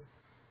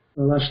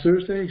last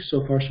Thursday,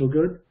 so far so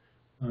good.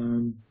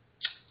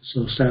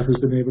 So staff has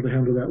been able to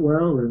handle that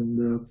well,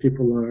 and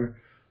people are,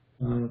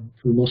 for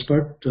the most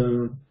part,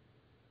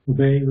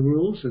 obeying the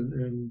rules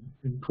and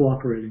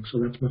cooperating. So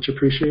that's much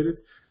appreciated,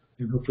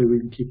 and hopefully we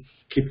can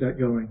keep that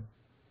going.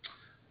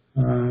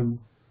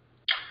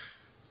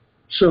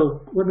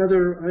 So one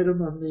other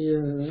item on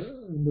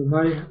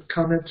my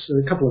comments,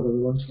 a couple of other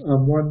ones.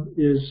 One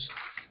is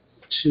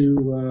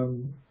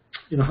to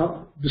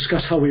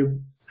discuss how we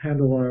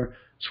handle our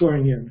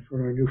swearing in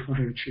for our new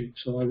fire chief.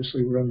 So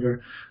obviously we're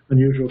under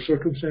unusual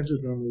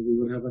circumstances. Normally we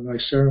would have a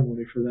nice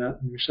ceremony for that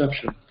and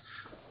reception.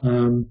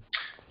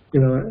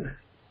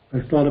 I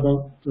thought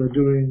about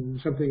doing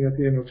something at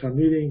the annual town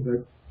meeting,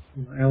 but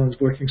Alan's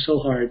working so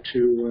hard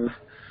to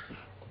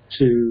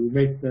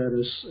make that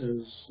as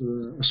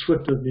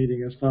swift a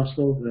meeting as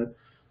possible that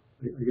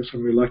I guess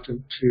I'm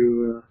reluctant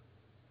to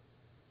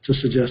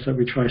suggest that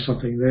we try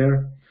something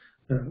there.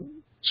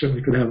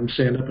 Certainly could have him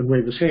stand up and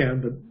wave his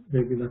hand, but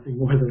maybe nothing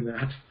more than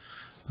that.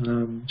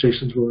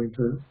 Jason's willing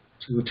to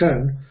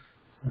attend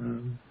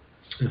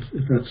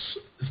if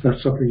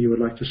that's something you would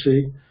like to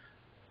see.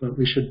 But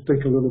we should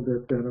think a little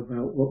bit then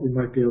about what we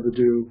might be able to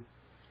do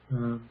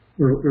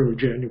early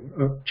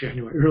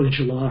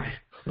July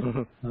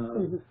to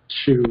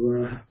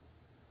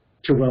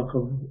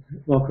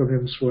welcome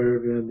him, swear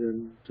him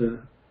in, and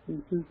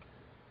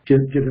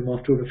get him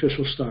off to an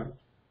official start.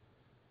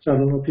 So I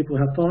don't know if people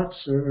have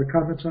thoughts or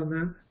comments on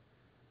that.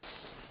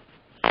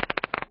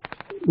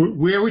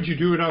 Where would you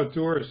do it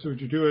outdoors? So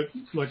would you do it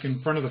like in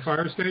front of the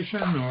fire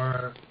station,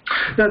 or?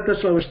 That's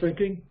what I was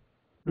thinking.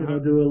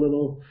 Do a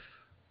little,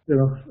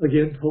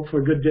 again, hope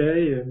for a good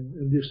day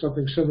and do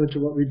something similar to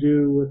what we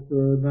do with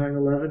the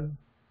 9/11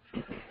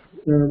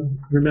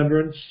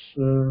 remembrance.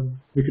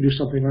 We could do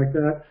something like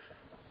that.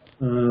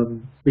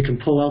 We can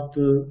pull out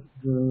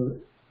the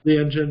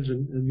engines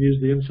and use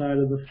the inside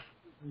of the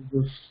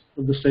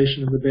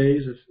station in the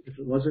bays if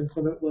it was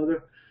inclement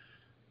weather.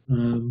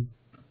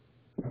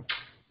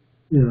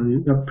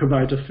 That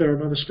provides a fair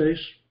amount of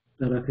space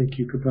that I think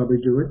you could probably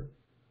do it.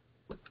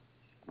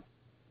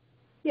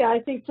 Yeah, I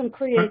think some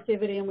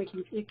creativity and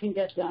it can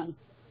get done.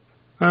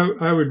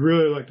 I would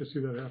really like to see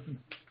that happen.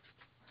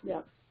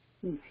 Yeah.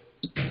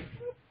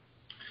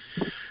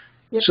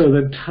 Yep. So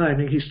then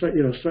timing,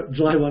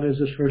 July 1 is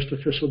his first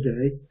official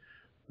day.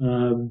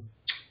 And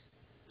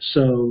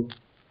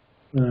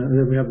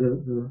then we have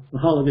the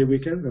holiday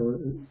weekend.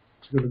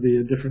 It's going to be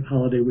a different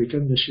holiday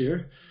weekend this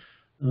year.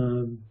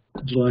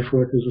 July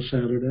 4th is a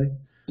Saturday.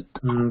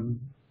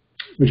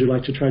 Would you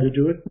like to try to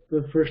do it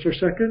the first or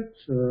second?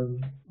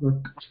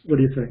 What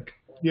do you think?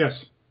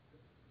 Yes.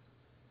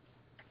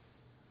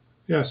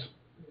 Yes.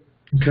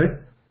 Okay.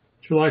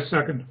 July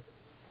 2nd.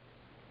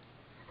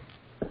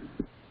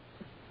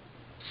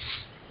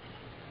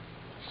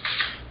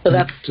 So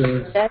that's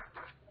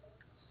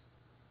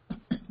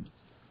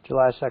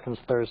July 2nd is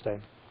Thursday.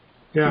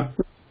 Yeah.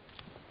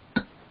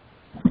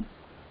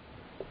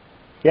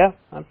 Yeah,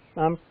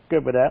 I'm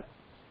good with that.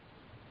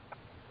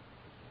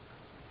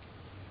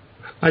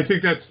 I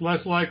think that's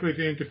less likely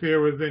to interfere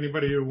with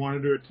anybody who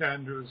wanted to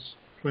attend who's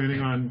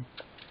planning on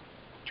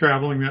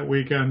traveling that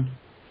weekend.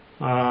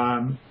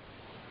 And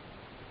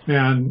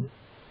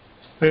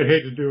I'd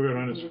hate to do it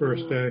on his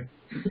first day.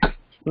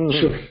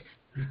 Sure.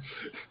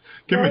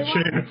 Give him a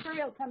chance.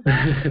 Come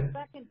back to the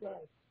second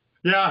day.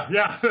 Yeah,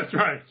 that's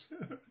right.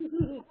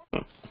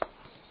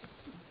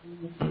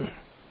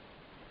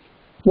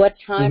 what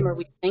time are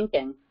we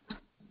thinking?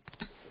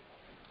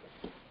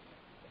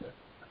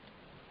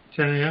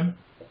 10 a.m.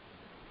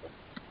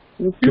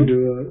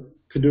 Mm-hmm.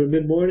 Could do a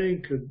mid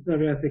morning.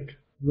 I think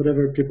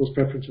whatever people's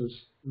preferences.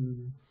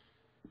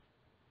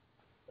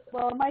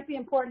 Well, it might be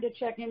important to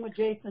check in with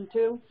Jason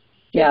too.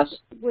 Yes.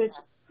 With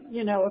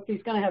if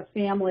he's going to have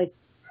family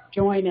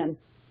join in.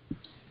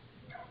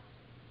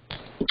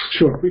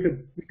 Sure, we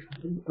could.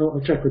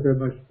 I'll check with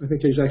him. I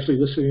think he's actually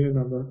listening in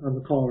on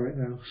the call right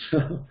now.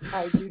 So.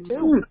 I do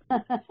too.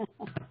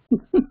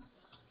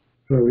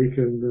 So we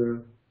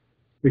can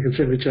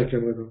certainly check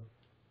in with him.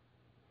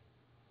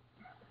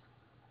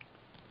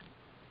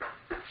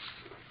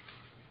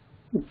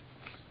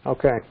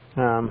 Okay.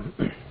 And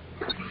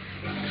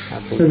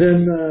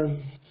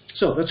then,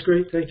 so that's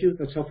great. Thank you.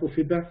 That's helpful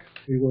feedback.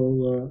 We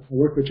will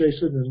work with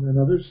Jason and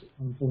others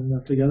on pulling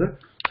that together.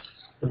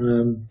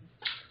 A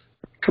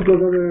couple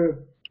of other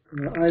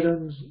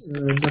items,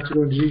 not to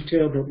go into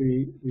detail, but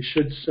we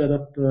should set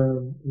up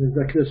an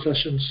executive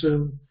session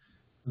soon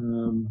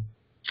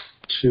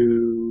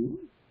to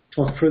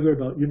talk further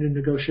about union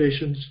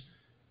negotiations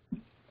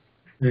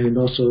and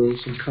also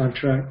some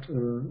contract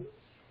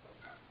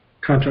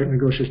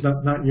negotiations,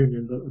 not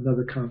union, but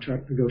another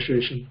contract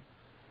negotiation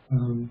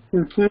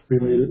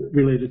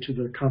related to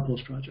the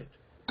compost project.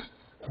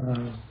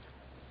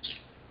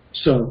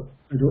 So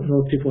I don't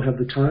know if people have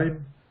the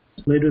time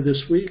later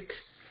this week,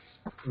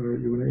 or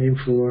you want to aim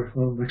for,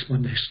 well, next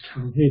Monday's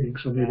town meeting,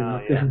 so maybe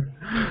not then.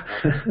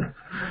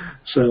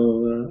 So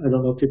I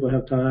don't know if people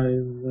have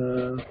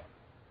time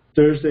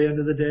Thursday end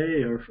of the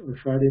day or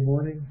Friday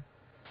morning.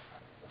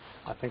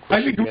 I think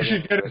we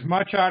should get as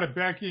much out of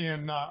Becky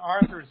and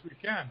Arthur as we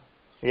can.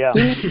 Yeah.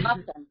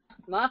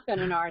 Muffin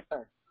and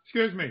Arthur.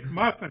 Excuse me,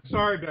 Muffin.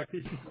 Sorry,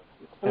 Becky.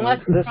 You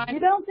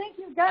don't think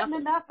you've gotten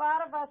enough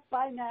out of us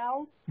by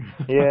now?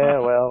 Yeah,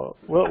 well,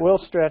 we'll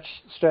stretch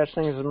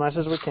things as much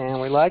as we can.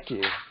 We like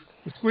you.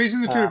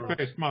 Squeezing the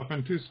toothpaste,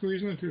 Muffin.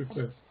 Squeezing the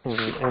toothpaste.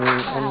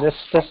 And this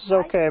is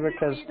okay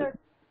because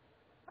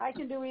I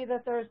can do either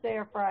Thursday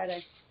or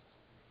Friday.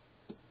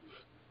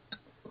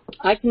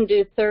 I can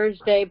do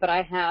Thursday, but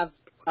I have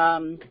a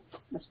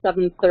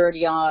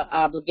 7:30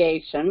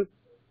 obligation,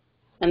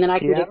 and then I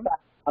can do Friday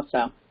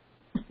also.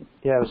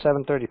 You have a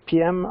 7:30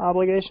 p.m.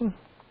 obligation?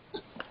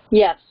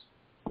 Yes.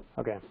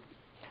 Okay.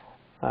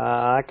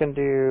 I can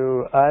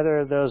do either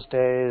of those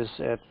days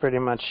at pretty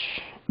much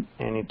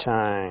any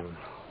time.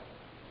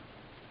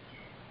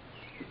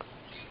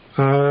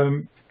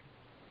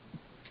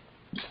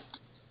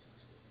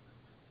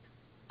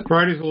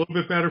 Friday's a little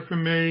bit better for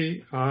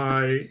me.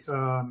 I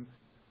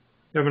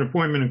have an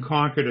appointment in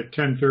Concord at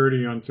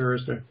 10:30 on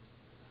Thursday.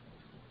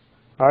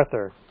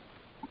 Arthur?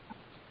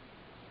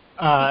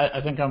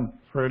 I think I'm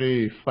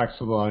pretty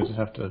flexible. I just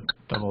have to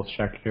double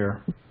check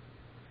here.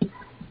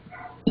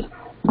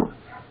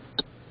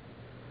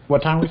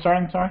 What time are we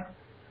starting, sorry?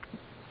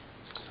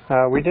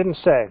 We didn't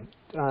say.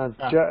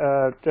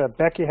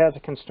 Becky has a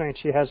constraint.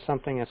 She has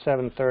something at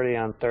 7:30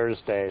 on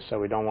Thursday, so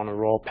we don't want to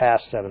roll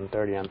past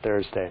 7:30 on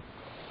Thursday.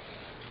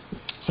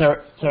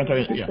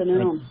 7:30, yeah.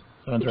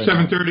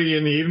 7:30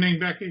 in the evening,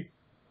 Becky?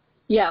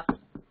 Yeah. Oh,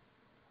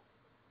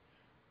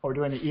 we're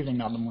doing the evening,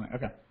 not the morning.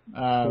 Okay.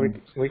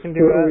 We can do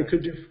that.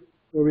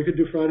 We could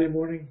do Friday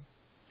morning.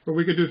 Or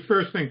we could do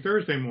first thing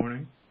Thursday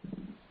morning.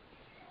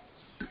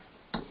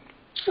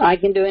 I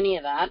can do any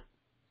of that.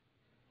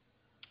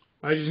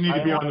 I just need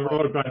to be on the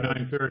road by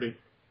 9:30.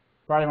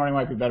 Friday morning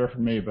might be better for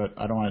me, but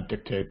I don't want to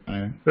dictate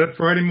anything. That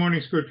Friday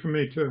morning's good for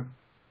me, too.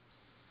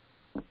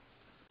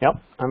 Yep,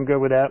 I'm good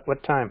with that.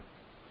 What time?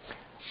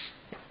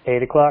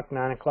 8 o'clock,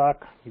 9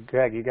 o'clock?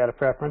 Greg, you got a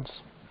preference?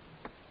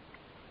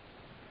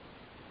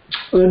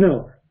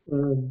 No.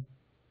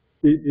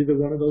 Either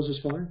one of those is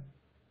fine.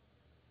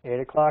 8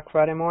 o'clock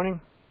Friday morning?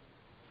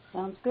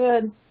 Sounds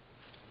good.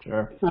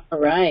 Sure. All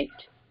right.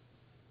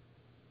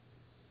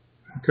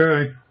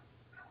 Okay.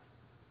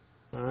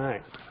 All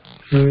right.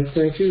 All right,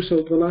 thank you.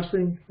 So the last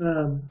thing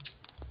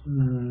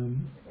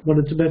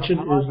wanted to mention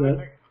is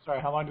that...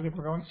 Sorry, how long do you think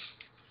we're going?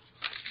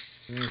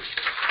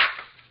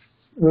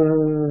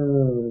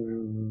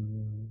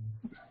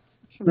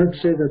 I'd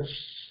say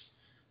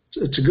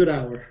it's a good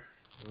hour.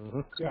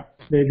 Mm-hmm. Yeah.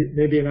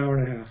 Maybe an hour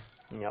and a half.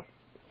 Yep.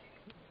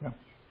 Yeah.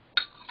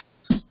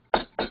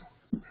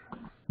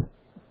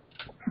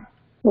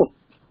 Cool.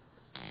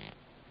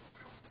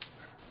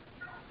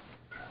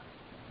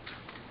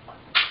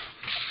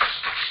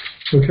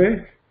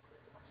 Okay.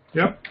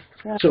 Yep.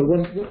 So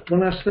one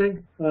last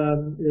thing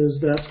is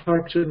that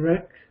Parks and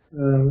Rec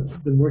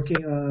been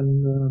working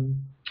on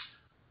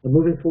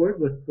moving forward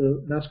with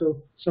the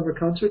Masco summer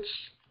concerts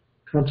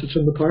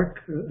in the park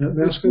at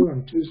Masco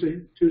on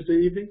Tuesday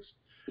evenings,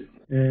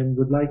 and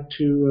would like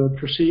to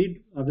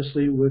proceed,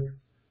 obviously, with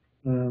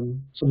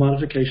some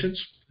modifications,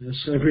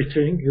 as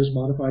everything is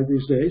modified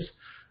these days.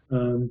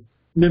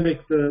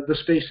 Mimic the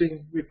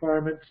spacing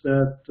requirements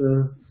that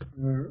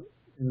are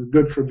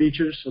good for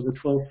beaches, so the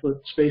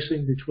 12-foot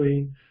spacing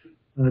between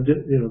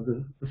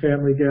the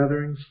family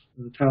gatherings,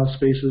 the towel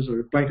spaces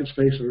or blanket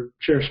space or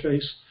chair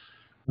space.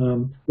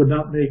 Would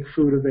not make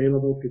food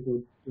available.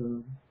 People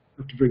would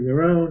have to bring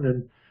their own,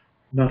 and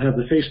not have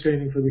the face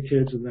painting for the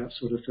kids and that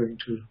sort of thing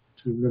to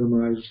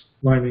minimize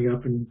lining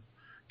up and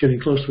getting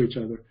close to each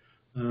other.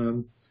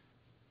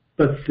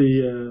 But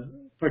the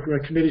Park and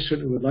Rec Committee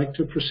certainly would like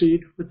to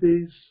proceed with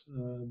these.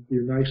 Be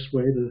a nice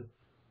way to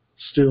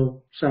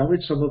still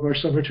salvage some of our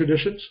summer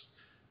traditions,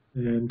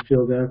 and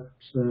feel that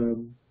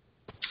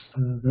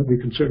that we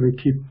can certainly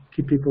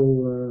keep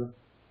people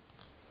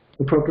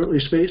appropriately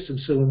spaced and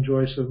still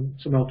enjoy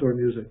some outdoor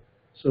music.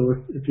 So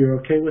if you're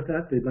okay with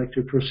that, they'd like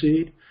to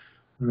proceed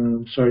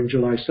starting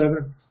July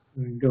 7th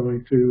and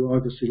going through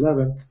August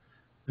 11th,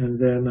 and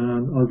then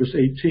on August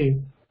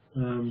 18th,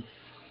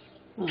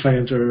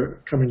 plans are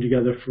coming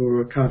together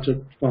for a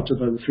concert sponsored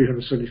by the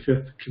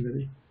 375th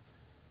Committee.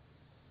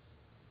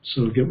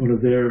 So get one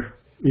of their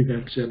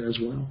events in as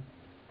well.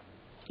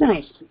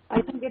 Nice.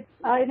 I think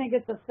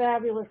it's a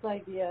fabulous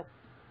idea.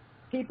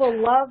 People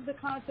love the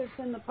concerts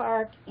in the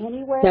park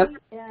anyway, Yep.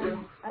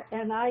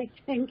 and I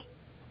think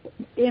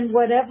in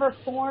whatever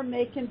form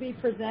they can be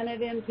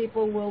presented in,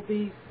 people will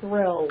be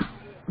thrilled.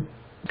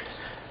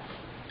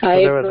 I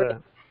There agree. was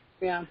a,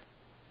 Yeah.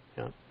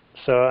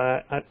 So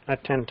I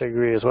tend to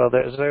agree as well.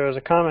 There was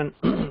a comment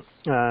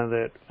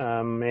that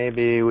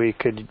maybe we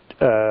could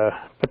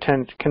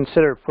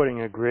consider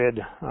putting a grid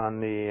on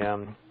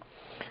the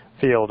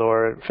field,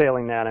 or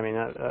failing that. I mean,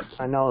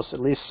 I know at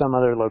least some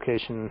other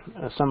location,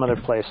 some other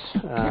place,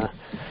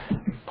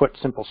 put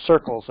simple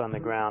circles on the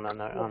ground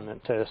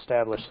to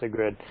establish the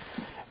grid.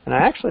 And I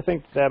actually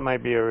think that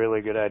might be a really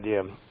good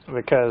idea,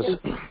 because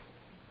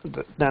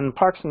then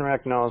Parks and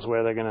Rec knows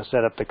where they're going to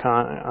set up the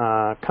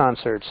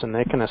concerts, and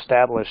they can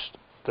establish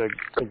the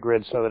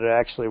grid so that it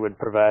actually would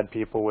provide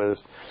people with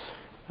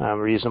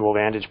reasonable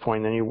vantage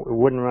point. Then you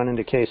wouldn't run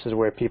into cases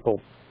where people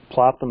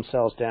plop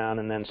themselves down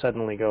and then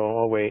suddenly go,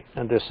 oh wait,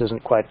 this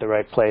isn't quite the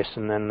right place,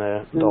 and then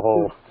the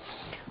whole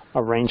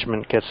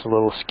arrangement gets a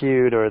little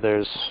skewed, or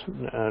there's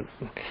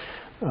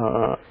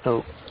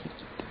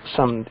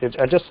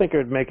I just think it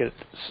would make it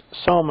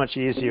so much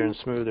easier and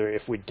smoother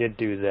if we did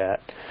do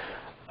that.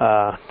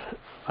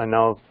 I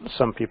know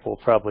some people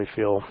probably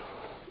feel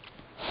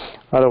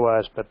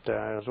otherwise, but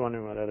I was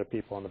wondering what other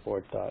people on the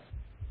board thought.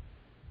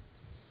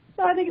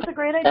 So I think it's a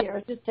great idea.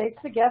 It just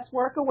takes the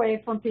guesswork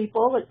away from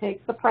people. It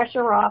takes the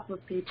pressure off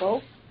of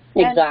people.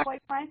 Exactly. And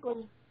quite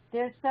frankly,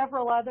 there's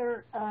several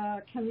other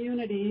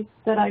communities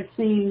that I've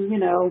seen,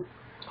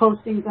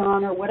 postings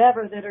on or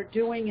whatever, that are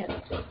doing it,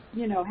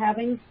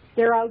 having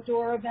their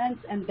outdoor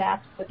events, and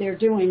that's what they're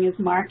doing, is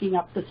marking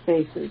up the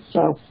spaces.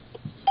 So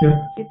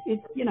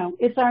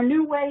it's our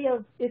new way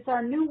of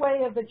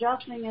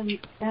adjusting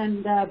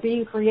and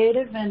being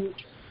creative and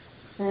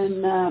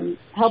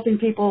helping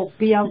people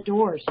be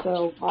outdoors.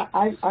 So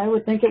I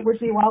would think it would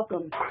be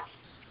welcome.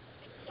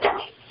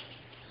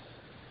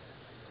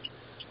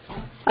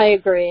 I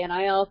agree, and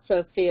I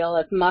also feel,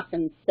 as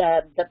Muffin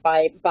said, that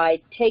by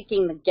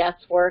taking the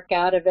guesswork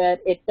out of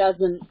it, it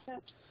doesn't.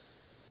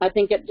 I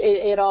think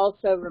it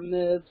also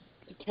removes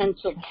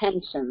potential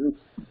tensions.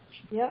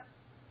 Yep.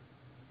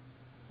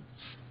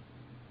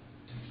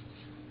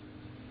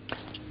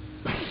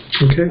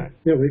 Okay,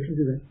 yeah, we can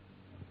do that.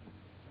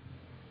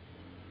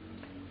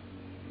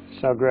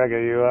 So, Greg,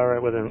 are you all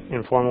right with an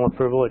informal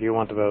approval, or do you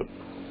want to vote?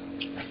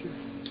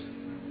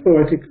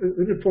 Oh, I think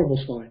an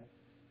informal's fine.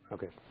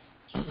 Okay.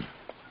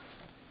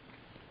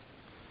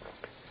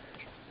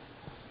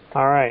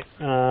 All right.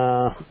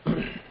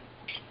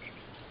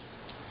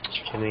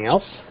 Anything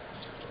else?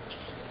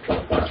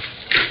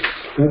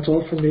 That's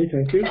all from me,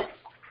 thank you.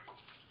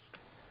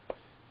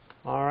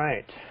 All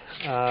right.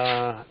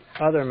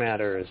 Other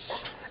matters,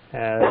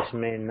 as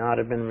may not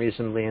have been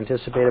reasonably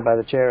anticipated by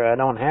the chair. I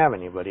don't have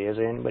anybody. Does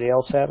anybody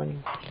else have any?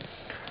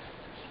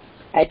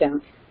 I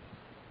don't.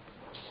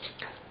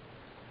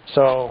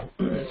 So,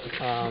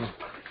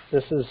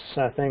 this is,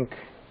 I think,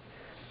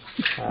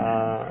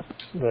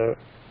 the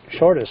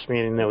shortest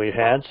meeting that we've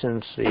had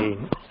since the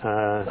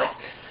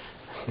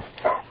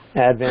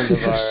advent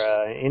of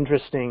our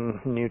interesting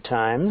new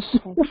times.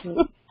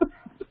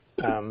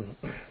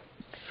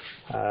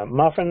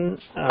 Muffin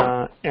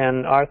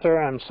and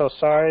Arthur, I'm so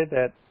sorry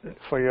that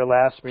for your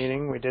last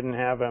meeting we didn't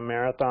have a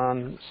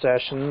marathon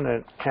session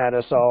that had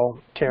us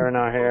all tearing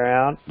our hair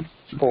out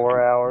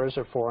 4 hours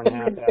or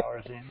 4.5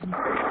 hours in.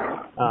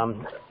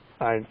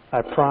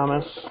 I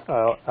promise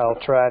I'll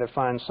try to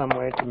find some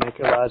way to make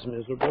your lives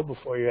miserable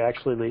before you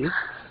actually leave.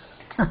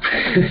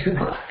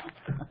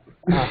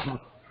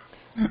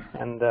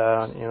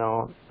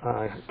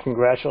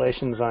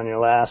 Congratulations on your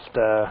last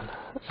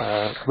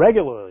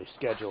regularly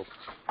scheduled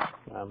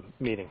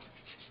meeting.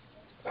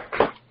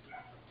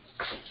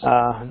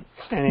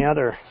 Any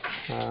other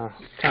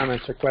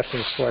comments or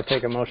questions before I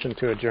take a motion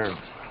to adjourn?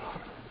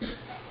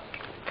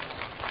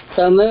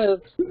 So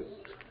moved.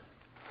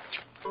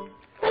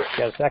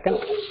 Got a second?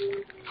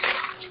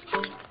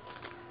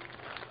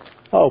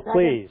 Oh,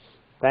 please.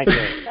 Thank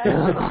you.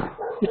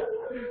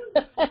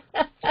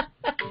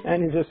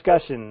 Any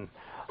discussion?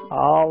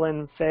 All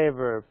in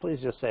favor, please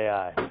just say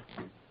aye.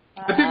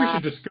 I think we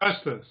should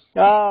discuss this.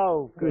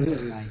 Oh, good.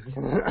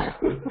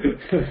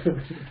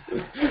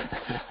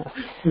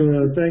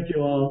 Thank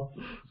you all.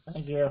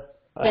 Thank you.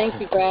 Thank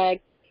you,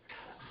 Greg.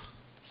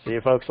 See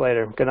you folks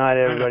later. Good night,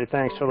 everybody.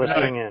 Thanks for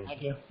listening in.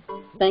 Thank you.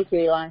 Thank you,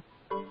 Eli.